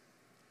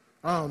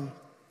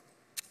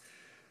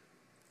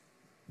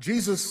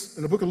 Jesus,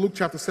 in the book of Luke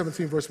chapter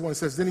 17, verse 1,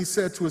 says, then he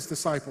said to his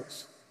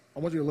disciples, I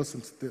want you to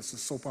listen to this,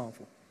 it's so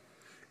powerful.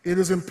 It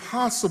is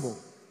impossible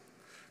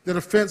that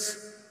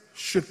offense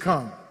should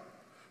come,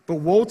 but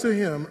woe to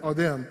him or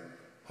them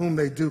whom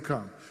they do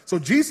come. So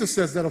Jesus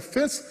says that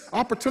offense,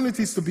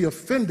 opportunities to be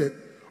offended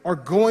are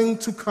going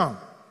to come.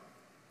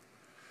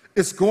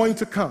 It's going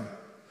to come.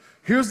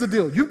 Here's the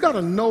deal. You've got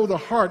to know the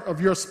heart of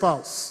your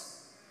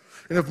spouse.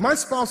 And if my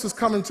spouse is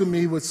coming to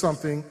me with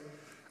something,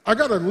 I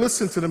got to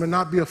listen to them and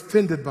not be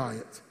offended by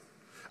it.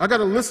 I got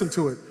to listen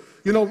to it.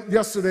 You know,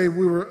 yesterday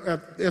we were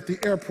at the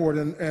airport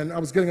and I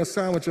was getting a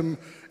sandwich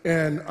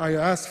and I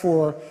asked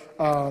for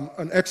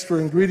an extra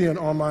ingredient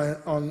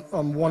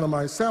on one of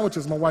my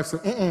sandwiches. My wife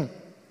said,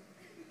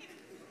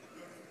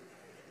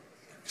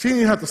 She didn't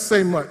even have to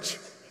say much.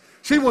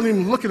 She wasn't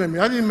even looking at me.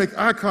 I didn't make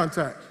eye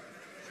contact.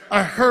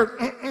 I heard,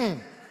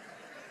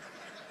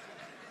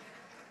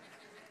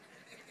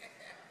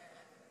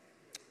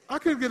 I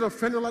could get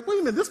offended like, wait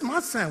a minute, this is my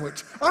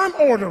sandwich. I'm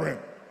ordering.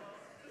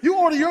 You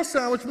order your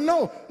sandwich.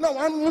 No,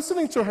 I'm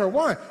listening to her.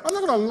 Why? I'm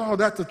not going to allow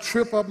that to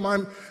trip up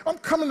I'm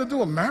coming to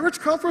do a marriage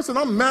conference and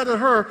I'm mad at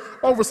her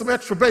over some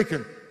extra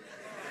bacon.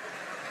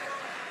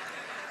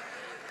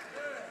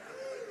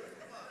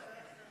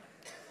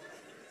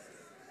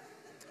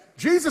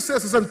 Jesus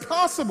says it's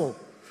impossible.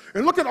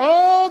 And look at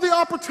all the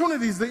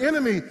opportunities, the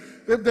enemy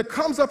that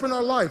comes up in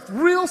our life.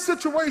 Real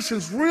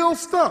situations, real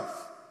stuff.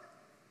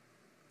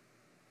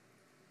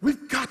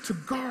 We've got to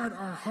guard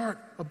our heart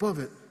above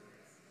it.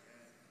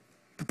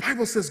 The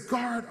Bible says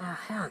guard our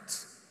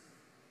hearts.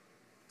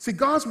 See,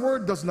 God's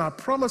word does not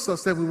promise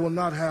us that we will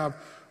not have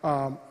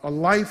a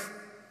life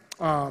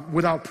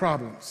without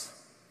problems,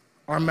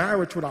 our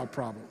marriage without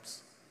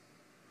problems.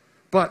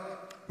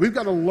 But we've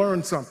got to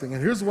learn something.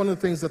 And here's one of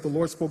the things that the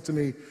Lord spoke to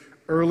me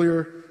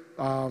earlier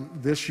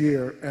this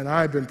year, and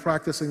I've been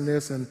practicing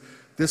this, and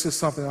this is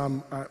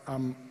something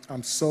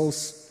I'm so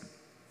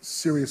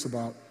serious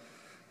about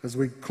as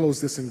we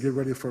close this and get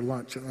ready for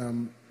lunch.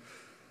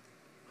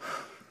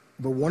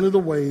 But one of the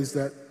ways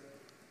that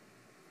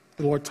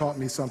the Lord taught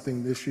me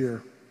something this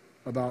year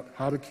about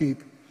how to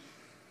keep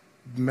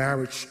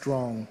marriage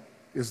strong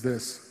is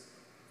this.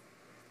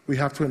 We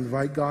have to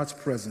invite God's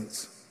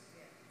presence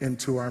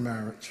into our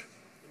marriage.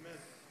 Amen.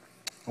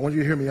 I want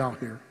you to hear me out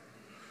here.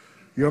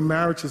 Your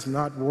marriage is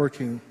not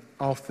working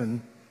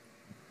often.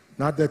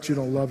 Not that you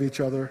don't love each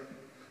other,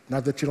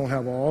 not that you don't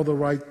have all the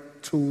right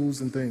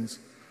tools and things,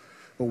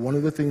 but one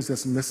of the things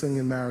that's missing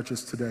in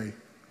marriages today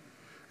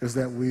is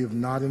that we have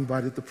not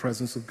invited the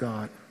presence of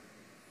God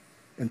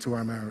into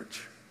our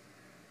marriage.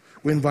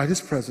 We invite his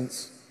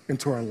presence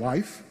into our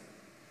life.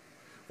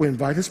 We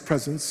invite his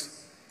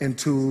presence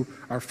into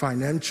our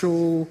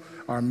financial,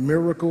 our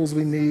miracles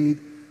we need.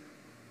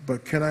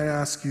 But can I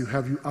ask you,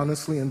 have you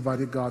honestly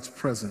invited God's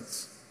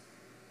presence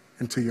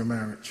into your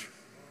marriage?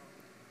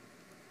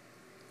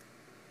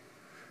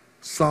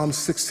 Psalm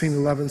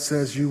 16:11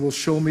 says, you will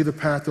show me the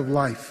path of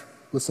life.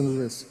 Listen to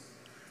this.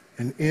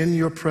 And in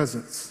your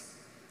presence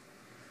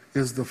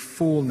is the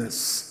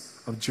fullness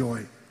of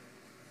joy.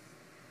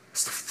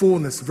 It's the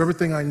fullness of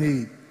everything I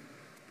need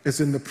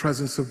is in the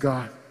presence of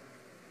God.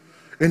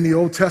 In the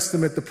Old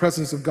Testament, the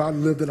presence of God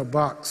lived in a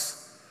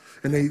box,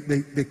 and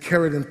they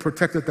carried and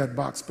protected that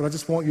box. But I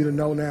just want you to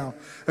know now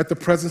that the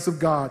presence of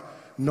God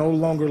no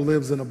longer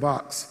lives in a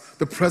box.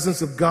 The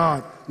presence of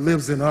God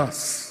lives in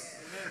us,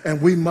 and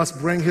we must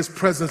bring his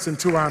presence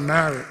into our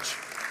marriage.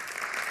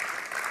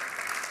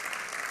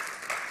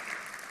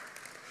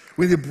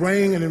 We need to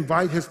bring and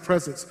invite his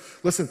presence.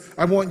 Listen,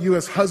 I want you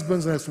as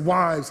husbands and as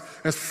wives,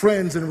 as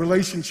friends in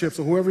relationships,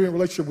 or whoever you're in a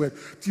relationship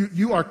with,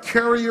 you are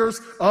carriers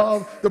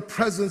of the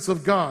presence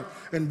of God.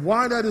 And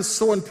why that is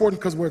so important,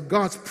 because where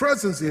God's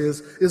presence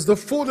is the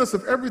fullness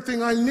of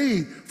everything I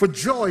need for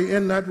joy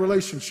in that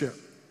relationship.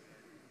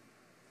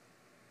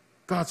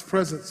 God's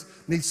presence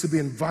needs to be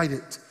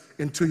invited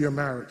into your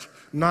marriage,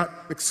 not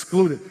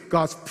excluded.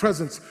 God's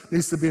presence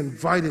needs to be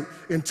invited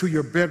into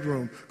your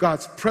bedroom.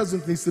 God's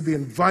presence needs to be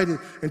invited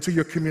into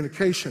your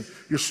communication.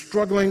 You're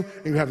struggling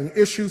and you're having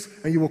issues,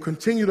 and you will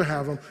continue to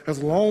have them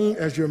as long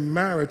as your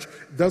marriage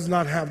does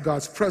not have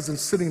God's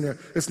presence sitting there.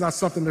 It's not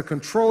something to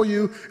control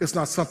you. It's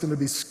not something to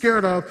be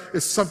scared of.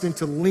 It's something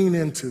to lean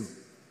into.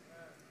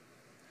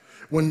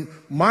 When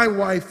my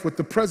wife, with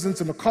the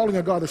presence and the calling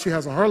of God that she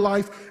has on her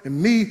life,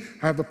 and me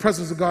have the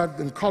presence of God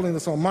and calling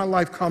us on my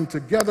life come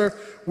together,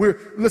 we're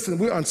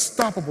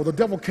unstoppable. The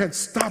devil can't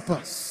stop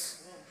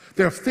us.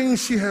 There are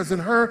things she has in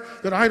her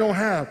that I don't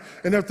have,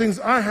 and there are things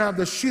I have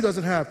that she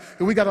doesn't have,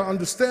 and we got to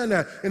understand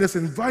that, and it's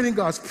inviting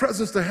God's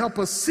presence to help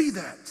us see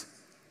that.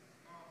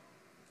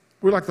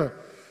 We're like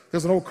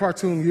there's an old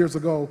cartoon years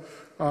ago,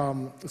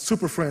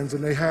 Super Friends,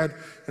 and they had,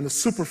 in the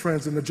Super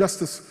Friends in the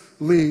Justice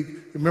League,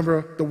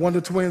 remember the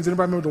Wonder Twins?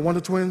 Anybody remember the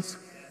Wonder Twins?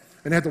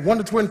 And they had the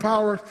Wonder Twin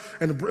power,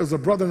 and it was a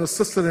brother and a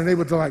sister, and they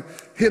would like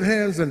hit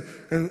hands,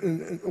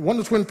 and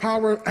Wonder Twin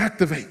power,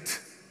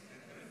 activate.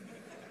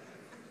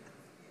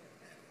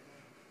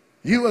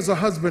 You as a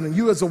husband and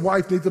you as a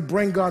wife need to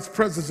bring God's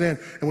presence in.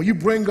 And when you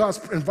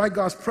invite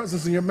God's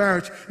presence in your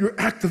marriage, you're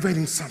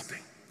activating something.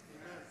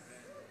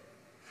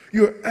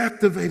 You're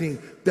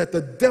activating that the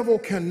devil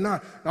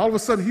cannot. All of a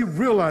sudden he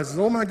realizes,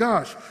 oh my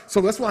gosh.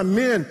 So that's why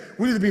men,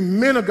 we need to be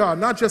men of God,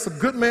 not just a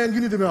good man, you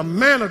need to be a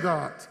man of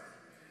God.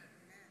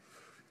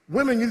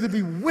 Women, you need to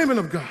be women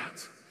of God.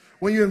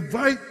 When you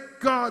invite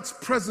God's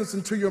presence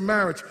into your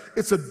marriage,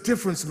 it's a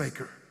difference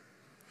maker.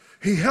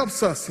 He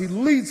helps us. He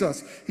leads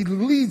us. He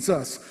leads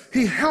us.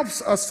 He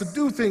helps us to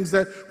do things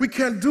that we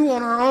can't do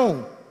on our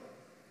own.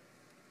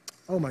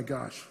 Oh my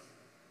gosh.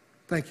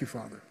 Thank you,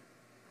 Father.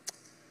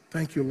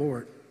 Thank you,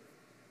 Lord,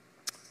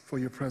 for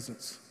your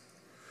presence.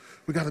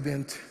 We got to be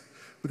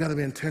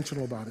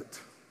intentional about it.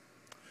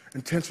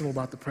 Intentional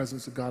about the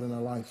presence of God in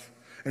our life.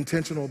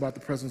 Intentional about the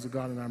presence of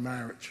God in our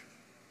marriage.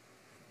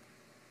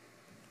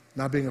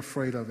 Not being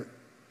afraid of it.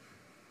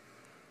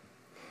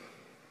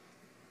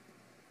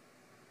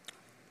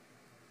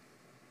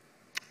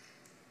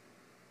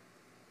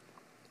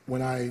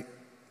 When I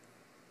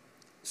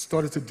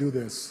started to do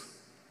this,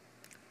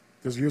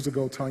 because years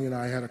ago, Tonya and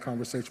I had a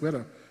conversation. We had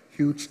a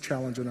huge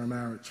challenge in our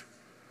marriage.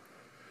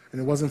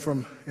 And it wasn't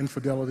from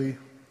infidelity.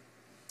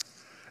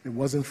 It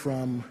wasn't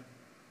from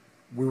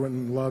we weren't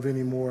in love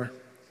anymore.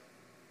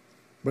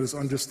 But it's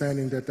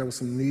understanding that there was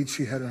some needs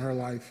she had in her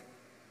life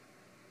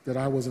that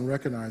I wasn't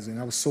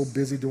recognizing. I was so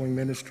busy doing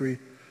ministry,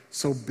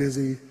 so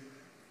busy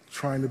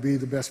trying to be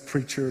the best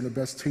preacher and the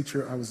best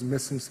teacher, I was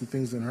missing some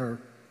things in her.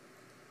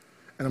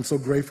 And I'm so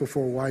grateful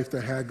for a wife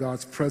that had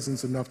God's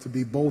presence enough to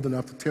be bold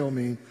enough to tell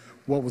me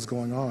what was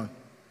going on.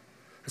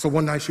 So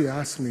one night she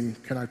asked me,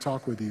 can I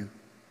talk with you?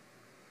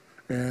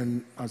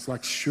 And I was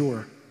like,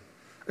 sure.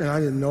 And I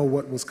didn't know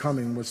what was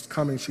coming.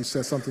 She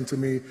said something to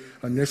me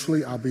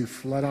initially. I'll be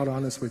flat out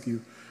honest with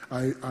you.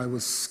 I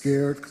was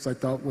scared because I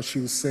thought what she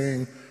was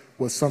saying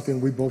was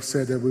something we both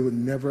said that we would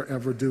never,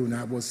 ever do, and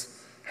that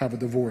was have a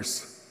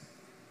divorce.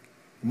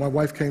 My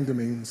wife came to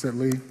me and said,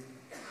 Lee,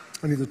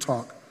 I need to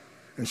talk.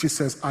 And she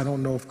says, I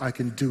don't know if I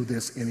can do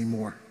this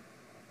anymore.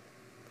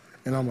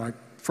 And I'm like,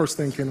 first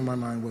thing came to my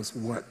mind was,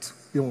 what?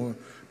 You don't want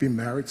to be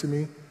married to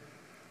me?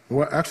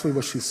 Well, actually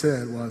what she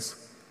said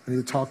was, I need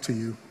to talk to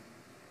you.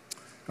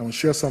 I want to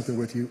share something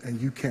with you, and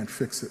you can't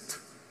fix it.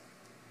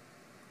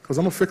 Because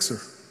I'm a fixer.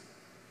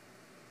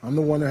 I'm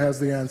the one that has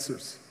the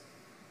answers.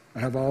 I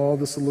have all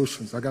the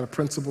solutions. I got a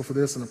principle for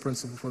this and a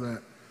principle for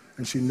that.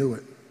 And she knew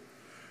it.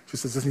 She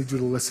says, I need you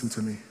to listen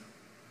to me.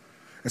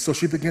 And so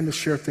she began to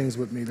share things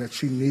with me that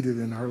she needed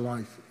in her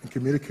life and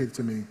communicate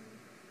to me.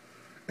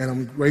 And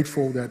I'm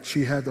grateful that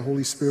she had the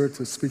Holy Spirit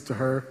to speak to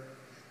her.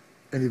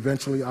 And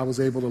eventually I was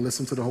able to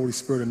listen to the Holy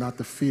Spirit and not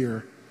the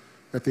fear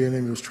that the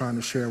enemy was trying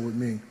to share with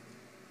me.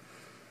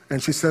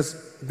 And she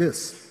says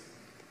this.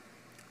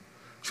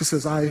 She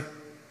says, I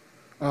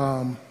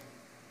want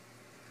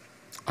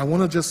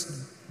to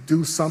just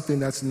do something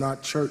that's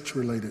not church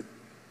related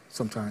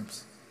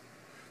sometimes.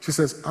 She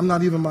says, I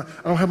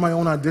don't have my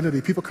own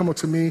identity. People come up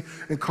to me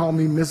and call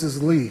me Mrs.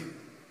 Lee.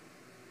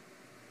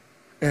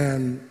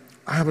 And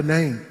I have a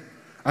name.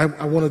 I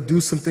want to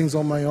do some things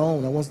on my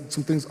own. I want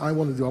some things I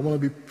want to do. I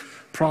want to be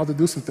proud to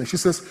do some things. She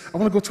says, I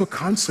want to go to a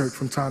concert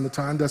from time to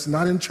time that's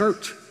not in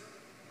church.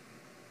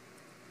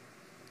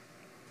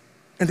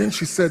 And then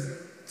she said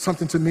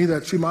something to me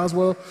that she might as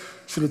well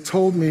should have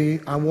told me,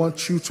 I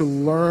want you to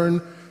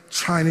learn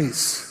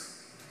Chinese.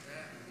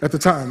 At the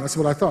time, that's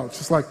what I thought.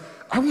 She's like,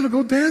 I want to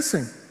go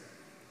dancing.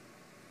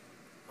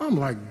 I'm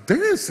like,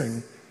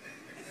 dancing?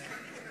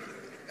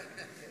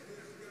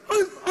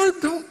 I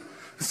don't.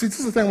 See, this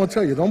is the thing I want to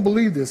tell you. Don't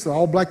believe this.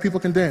 All black people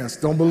can dance.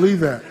 Don't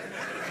believe that.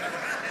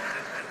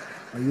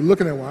 And you're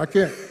looking at one. I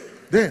can't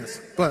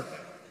dance. But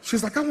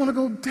she's like, I want to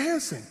go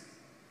dancing.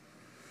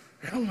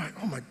 And I'm like,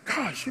 oh my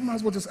gosh, she might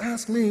as well just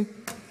ask me.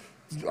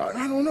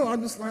 I don't know.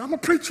 I'm a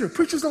preacher.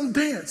 Preachers don't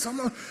dance.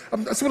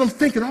 That's what I'm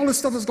thinking. All this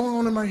stuff is going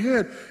on in my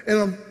head. And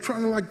I'm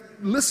trying to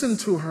listen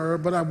to her,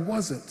 but I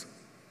wasn't.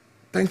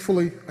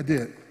 Thankfully, I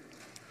did.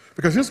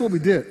 Because here's what we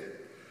did.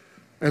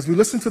 As we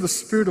listened to the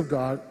Spirit of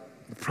God,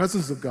 the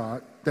presence of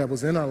God that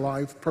was in our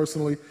life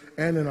personally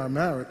and in our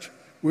marriage,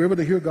 we were able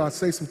to hear God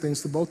say some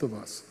things to both of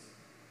us.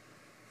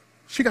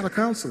 She got a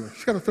counselor.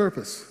 She got a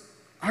therapist.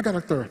 I got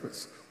a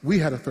therapist. We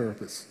had a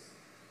therapist.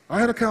 I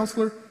had a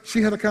counselor.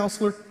 She had a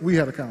counselor. We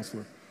had a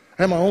counselor.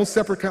 I had my own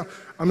separate counselor.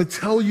 I'm going to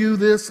tell you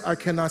this. I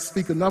cannot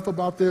speak enough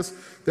about this,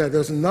 that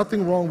there's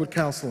nothing wrong with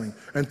counseling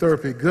and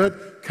therapy.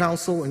 Good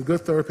counsel and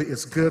good therapy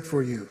is good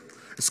for you.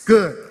 It's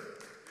good.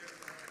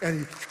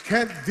 And you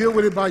can't deal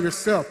with it by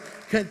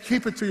yourself. Can't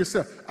keep it to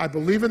yourself. I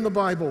believe in the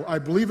Bible. I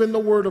believe in the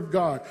Word of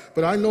God.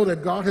 But I know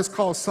that God has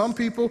called some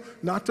people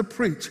not to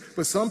preach,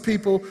 but some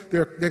people,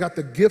 they got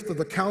the gift of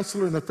the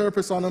counselor and the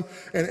therapist on them,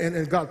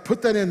 and God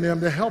put that in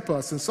them to help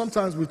us. And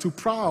sometimes we're too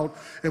proud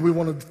and we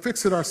want to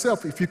fix it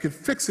ourselves. If you could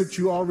fix it,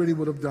 you already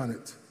would have done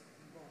it.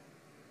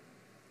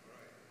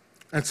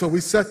 And so we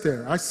sat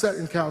there. I sat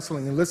in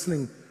counseling and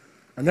listening.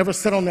 I never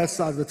sat on that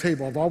side of the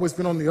table. I've always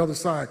been on the other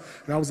side.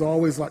 And I was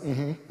always like,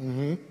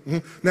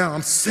 Now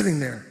I'm sitting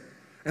there.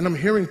 And I'm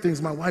hearing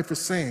things my wife is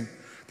saying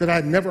that I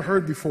had never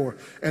heard before.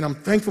 And I'm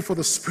thankful for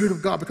the Spirit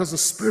of God, because the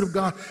Spirit of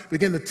God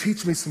began to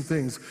teach me some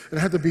things. And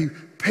I had to be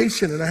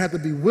patient, and I had to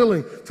be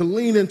willing to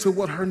lean into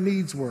what her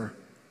needs were.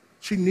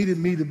 She needed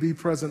me to be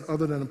present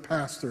other than a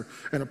pastor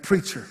and a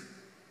preacher.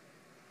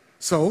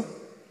 So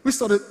we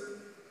started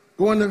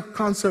going to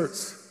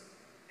concerts.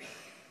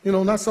 You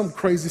know, not some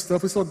crazy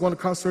stuff. We started going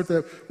to concerts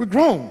that we're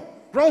grown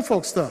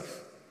folk stuff.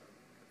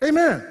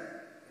 Amen.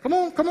 Come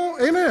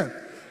on, amen.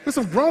 There's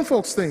some grown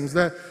folks things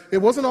that it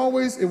wasn't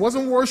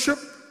worship.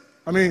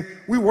 I mean,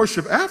 we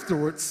worship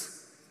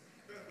afterwards.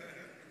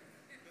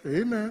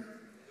 Amen.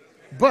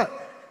 But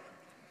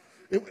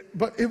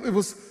it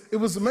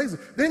was amazing.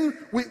 Then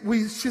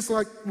she's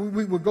like,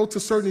 we would go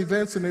to certain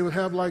events and they would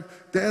have like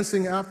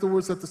dancing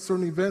afterwards at the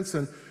certain events,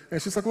 and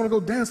she's like, I want to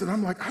go dance. And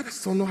I'm like, I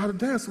just don't know how to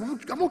dance. I'm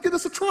going to give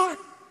this a try.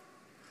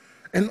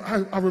 And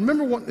I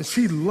remember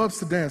she loves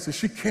to dance, and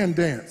she can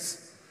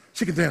dance.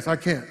 She can dance, I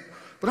can't.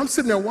 But I'm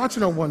sitting there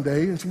watching her one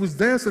day, and she was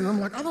dancing, and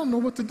I'm like, I don't know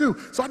what to do.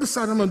 So I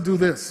decided I'm going to do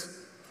this.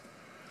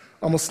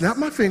 I'm going to snap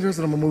my fingers,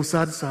 and I'm going to move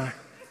side to side.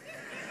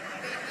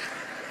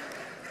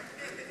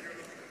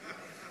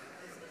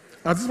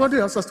 Now, this is what I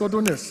did. So I started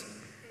doing this.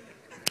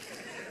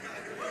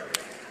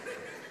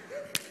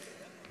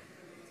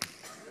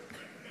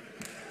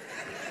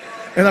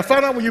 And I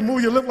found out when you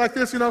move your lip like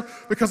this, you know,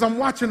 because I'm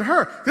watching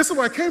her. This is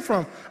where I came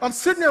from. I'm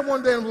sitting there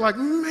one day and I'm like,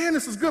 man,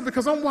 this is good,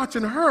 because I'm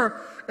watching her,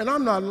 and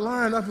I'm not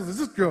lying.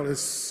 This girl is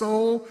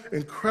so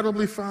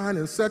incredibly fine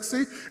and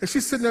sexy. And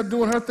she's sitting there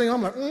doing her thing.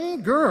 I'm like,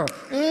 girl.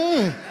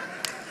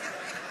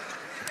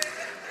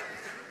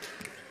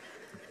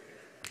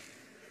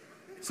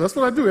 So that's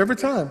what I do every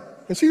time.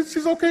 And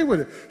she's okay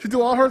with it. She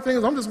do all her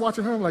things. I'm just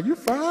watching her. I'm like, you're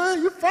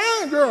fine,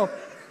 girl.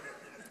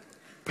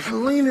 But I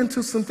lean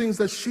into some things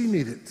that she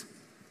needed.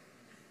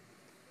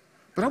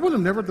 But I would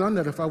have never done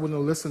that if I wouldn't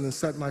have listened and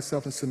set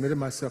myself and submitted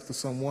myself to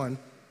someone,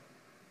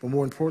 but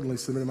more importantly,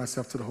 submitted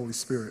myself to the Holy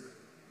Spirit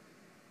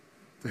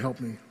to help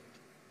me.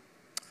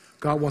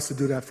 God wants to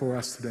do that for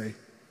us today.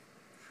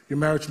 Your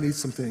marriage needs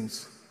some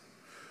things.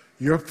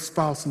 Your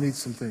spouse needs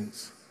some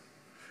things.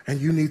 And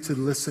you need to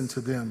listen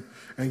to them,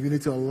 and you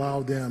need to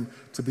allow them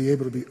to be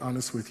able to be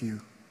honest with you.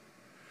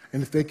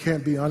 And if they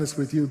can't be honest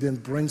with you, then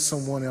bring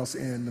someone else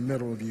in the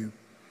middle of you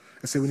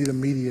and say, we need a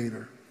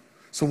mediator.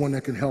 Someone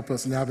that can help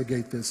us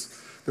navigate this.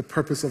 The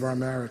purpose of our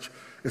marriage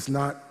is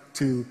not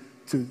to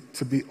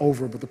be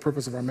over, but the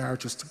purpose of our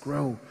marriage is to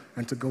grow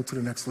and to go to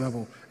the next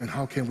level. And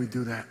how can we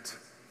do that?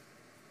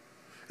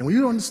 And when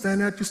you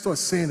understand that, you start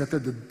seeing that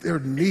there are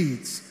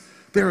needs.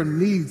 There are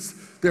needs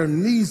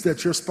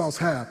that your spouse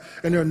have,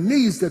 and there are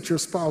needs that your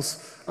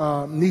spouse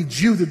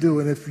needs you to do.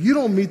 And if you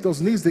don't meet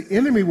those needs, the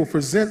enemy will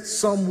present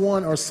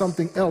someone or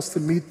something else to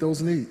meet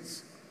those needs.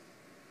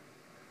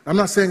 I'm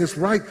not saying it's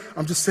right.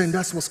 I'm just saying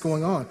that's what's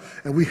going on.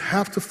 And we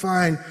have to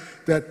find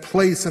that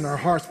place in our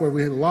hearts where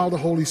we allow the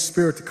Holy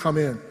Spirit to come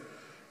in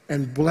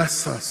and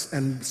bless us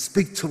and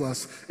speak to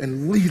us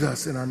and lead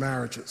us in our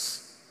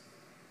marriages.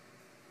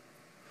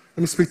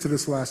 Let me speak to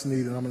this last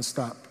need, and I'm going to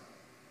stop.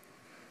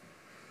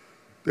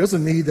 There's a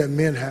need that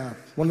men have.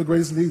 One of the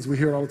greatest needs, we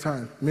hear it all the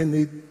time. Men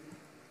need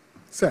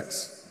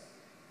sex.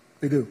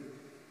 They do.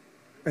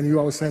 And you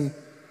always say,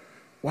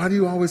 why do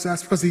you always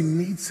ask? Because he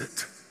needs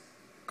it.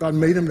 God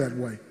made him that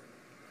way.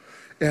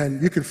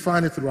 And you can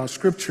find it throughout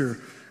Scripture,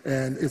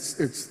 and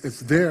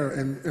it's there.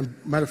 And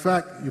matter of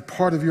fact,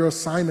 part of your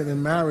assignment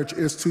in marriage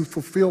is to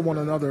fulfill one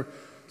another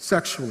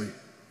sexually.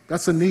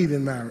 That's a need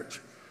in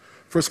marriage.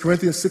 1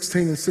 Corinthians 6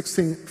 and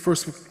 16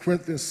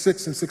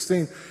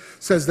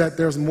 says that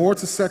there's more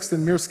to sex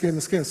than mere skin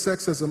to skin.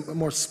 Sex is a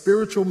more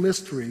spiritual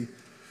mystery,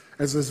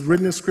 as is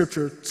written in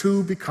Scripture,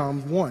 two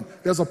become one.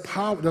 There's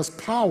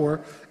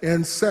power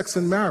in sex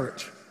and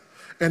marriage.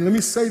 And let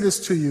me say this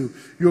to you.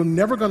 You're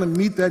never going to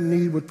meet that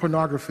need with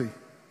pornography.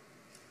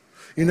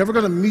 You're never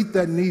going to meet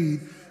that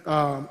need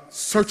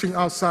searching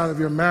outside of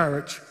your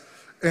marriage.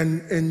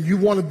 And you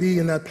want to be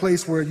in that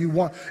place where you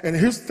want. And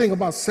here's the thing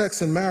about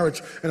sex and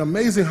marriage, and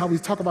amazing how we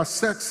talk about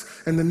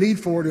sex and the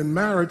need for it in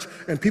marriage,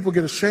 and people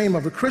get ashamed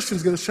of it.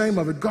 Christians get ashamed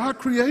of it. God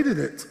created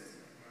it.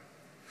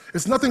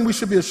 It's nothing we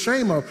should be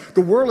ashamed of.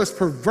 The world has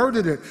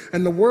perverted it,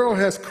 and the world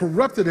has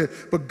corrupted it,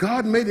 but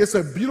God made it. It's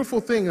a beautiful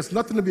thing. It's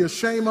nothing to be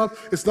ashamed of.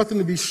 It's nothing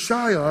to be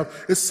shy of.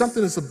 It's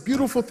something that's a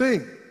beautiful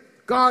thing.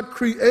 God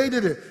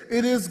created it.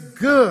 It is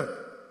good.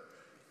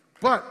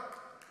 But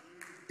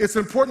it's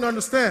important to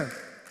understand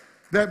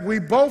that we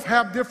both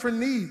have different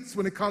needs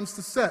when it comes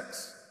to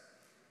sex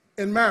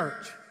in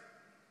marriage.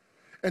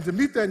 And to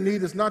meet that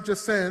need is not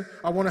just saying,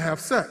 I want to have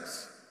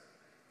sex.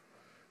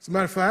 As a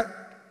matter of fact,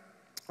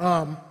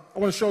 I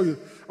want to show you.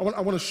 I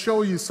want to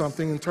show you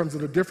something in terms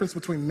of the difference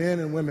between men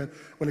and women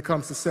when it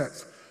comes to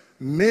sex.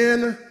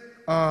 Men,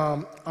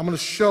 I'm going to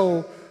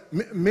show.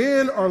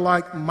 Men are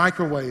like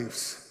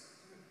microwaves.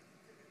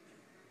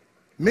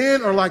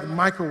 Men are like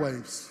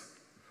microwaves.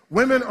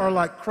 Women are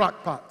like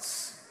crock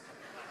pots.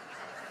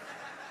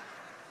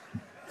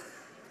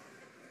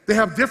 They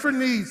have different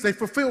needs. They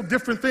fulfill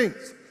different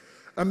things.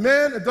 A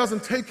man, it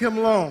doesn't take him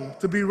long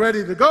to be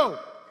ready to go.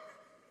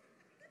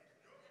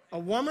 A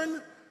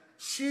woman,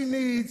 she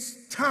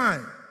needs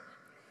time.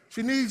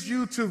 She needs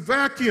you to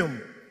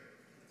vacuum.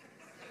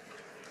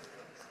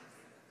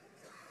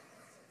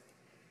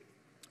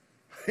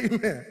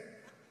 Amen.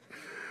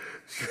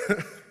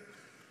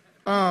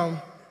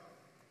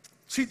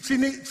 She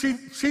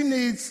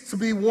needs to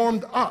be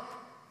warmed up.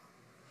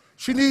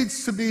 She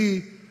needs to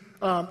be,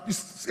 it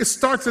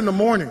starts in the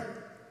morning.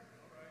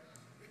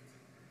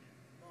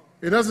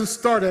 It doesn't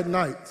start at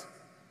night.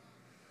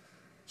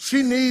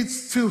 She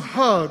needs to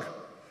hug.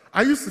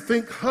 I used to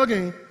think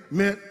hugging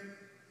meant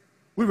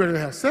we ready to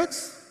have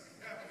sex.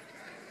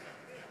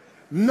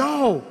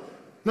 No.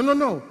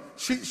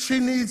 She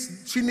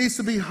needs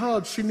to be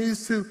hugged. She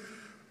needs to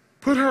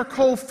put her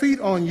cold feet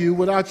on you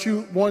without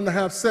you wanting to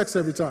have sex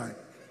every time.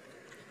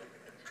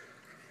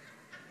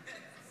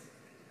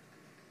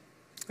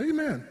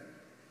 Amen.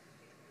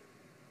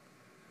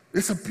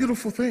 It's a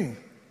beautiful thing.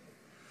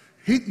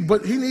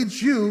 But he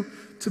needs you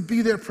to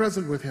be there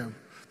present with him.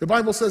 The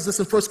Bible says this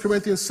in 1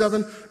 Corinthians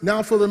 7.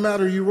 Now for the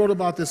matter, you wrote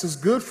about this. It's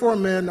good for a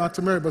man not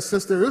to marry, but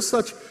since there is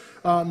such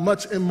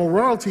much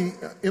immorality,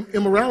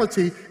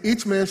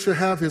 each man should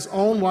have his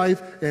own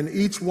wife, and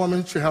each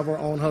woman should have her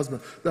own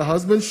husband. The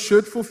husband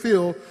should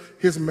fulfill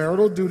his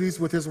marital duties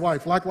with his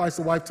wife. Likewise,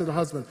 the wife to the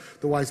husband.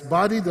 The wife's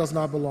body does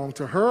not belong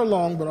to her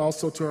alone, but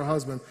also to her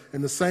husband.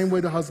 In the same way,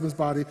 the husband's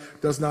body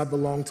does not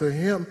belong to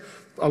him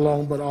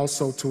alone, but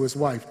also to his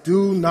wife.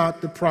 Do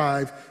not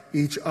deprive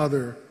each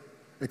other,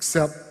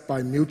 except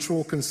by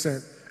mutual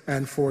consent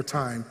and for a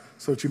time,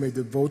 so that you may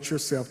devote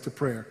yourself to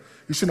prayer.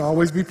 You should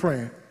always be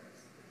praying.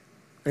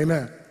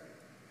 Amen.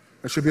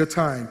 There should be a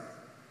time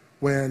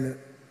when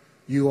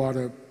you ought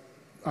to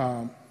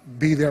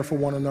be there for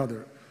one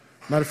another.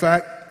 Matter of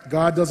fact,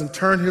 God doesn't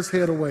turn his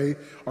head away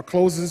or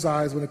close his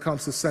eyes when it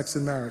comes to sex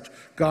and marriage.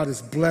 God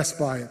is blessed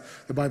by it.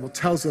 The Bible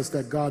tells us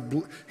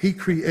that he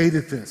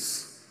created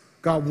this.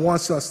 God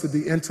wants us to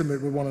be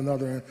intimate with one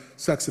another in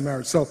sex and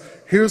marriage. So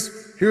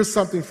here's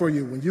something for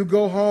you. When you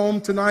go home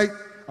tonight,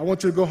 I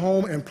want you to go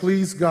home and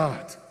please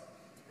God.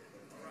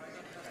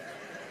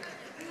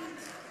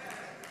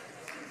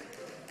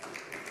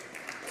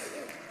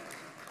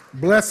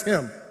 Bless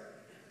him.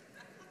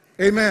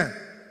 Amen.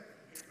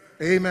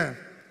 Amen.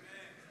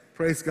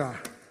 Praise God.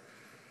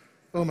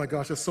 Oh my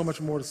gosh, there's so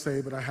much more to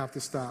say, but I have to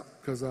stop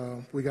because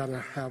we got to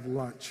have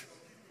lunch.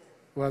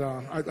 But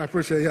I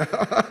appreciate it.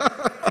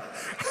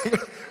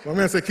 My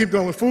man said, keep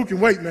going with food can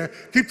wait, man.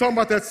 Keep talking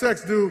about that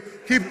sex, dude.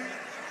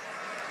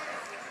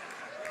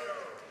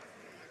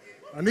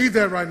 I need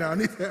that right now. I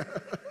need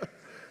that.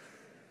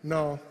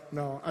 No.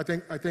 I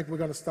think we're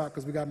going to stop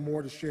because we got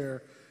more to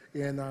share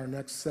in our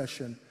next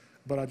session.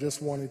 But I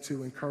just wanted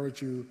to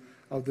encourage you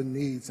of the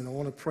needs, and I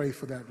want to pray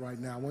for that right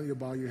now. I want you to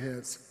bow your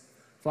heads.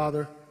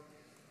 Father,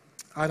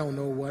 I don't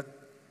know what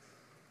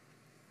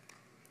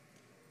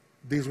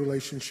these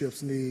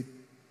relationships need.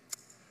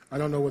 I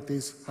don't know what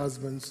these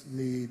husbands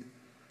need,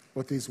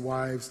 what these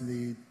wives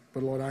need,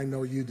 but Lord, I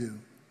know you do.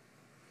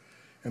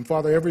 And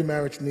Father, every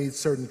marriage needs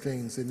certain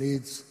things. It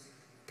needs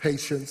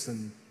patience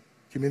and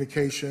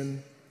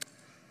communication,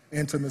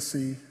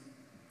 intimacy,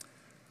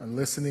 and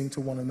listening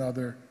to one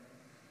another,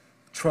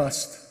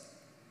 trust,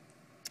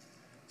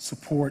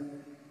 support,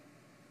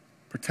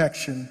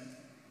 protection,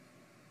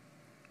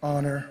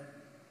 honor.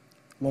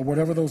 Lord,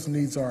 whatever those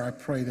needs are, I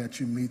pray that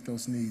you meet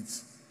those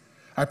needs.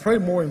 I pray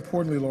more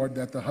importantly, Lord,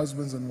 that the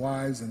husbands and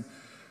wives and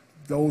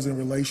those in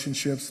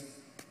relationships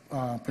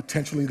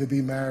potentially to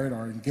be married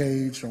or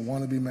engaged or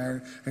want to be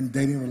married and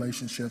dating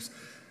relationships,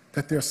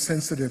 that they're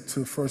sensitive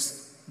to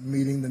first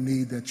meeting the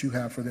need that you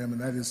have for them,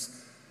 and that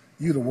is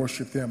you to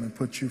worship them and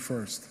put you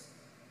first.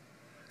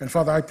 And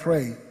Father, I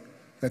pray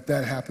that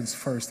happens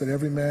first, that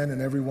every man and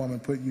every woman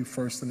put you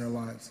first in their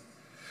lives,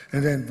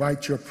 and then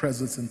invite your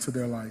presence into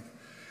their life.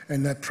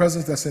 And that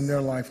presence that's in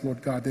their life,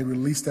 Lord God, they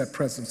release that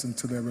presence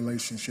into their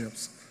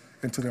relationships,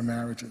 into their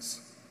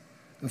marriages.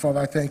 And Father,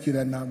 I thank you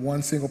that not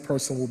one single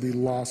person will be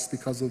lost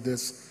because of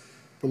this,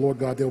 but Lord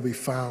God, they'll be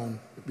found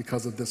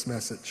because of this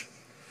message.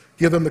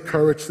 Give them the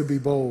courage to be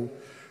bold,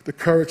 the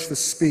courage to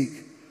speak,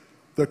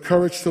 the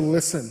courage to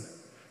listen,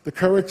 the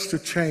courage to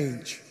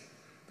change,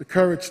 the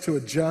courage to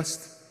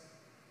adjust,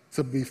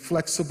 to be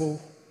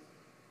flexible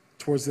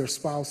towards their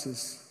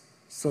spouses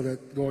so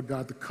that, Lord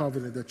God, the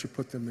covenant that you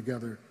put them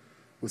together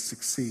will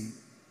succeed.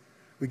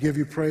 We give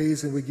you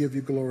praise and we give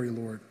you glory,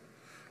 Lord.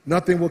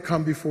 Nothing will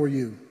come before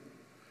you.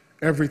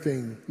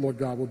 Everything, Lord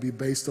God, will be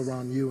based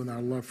around you and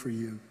our love for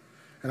you.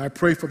 And I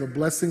pray for the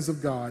blessings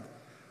of God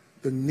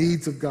the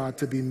needs of God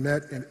to be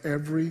met in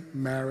every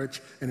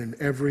marriage and in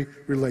every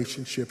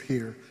relationship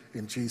here.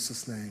 In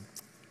Jesus' name,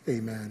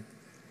 amen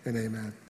and amen.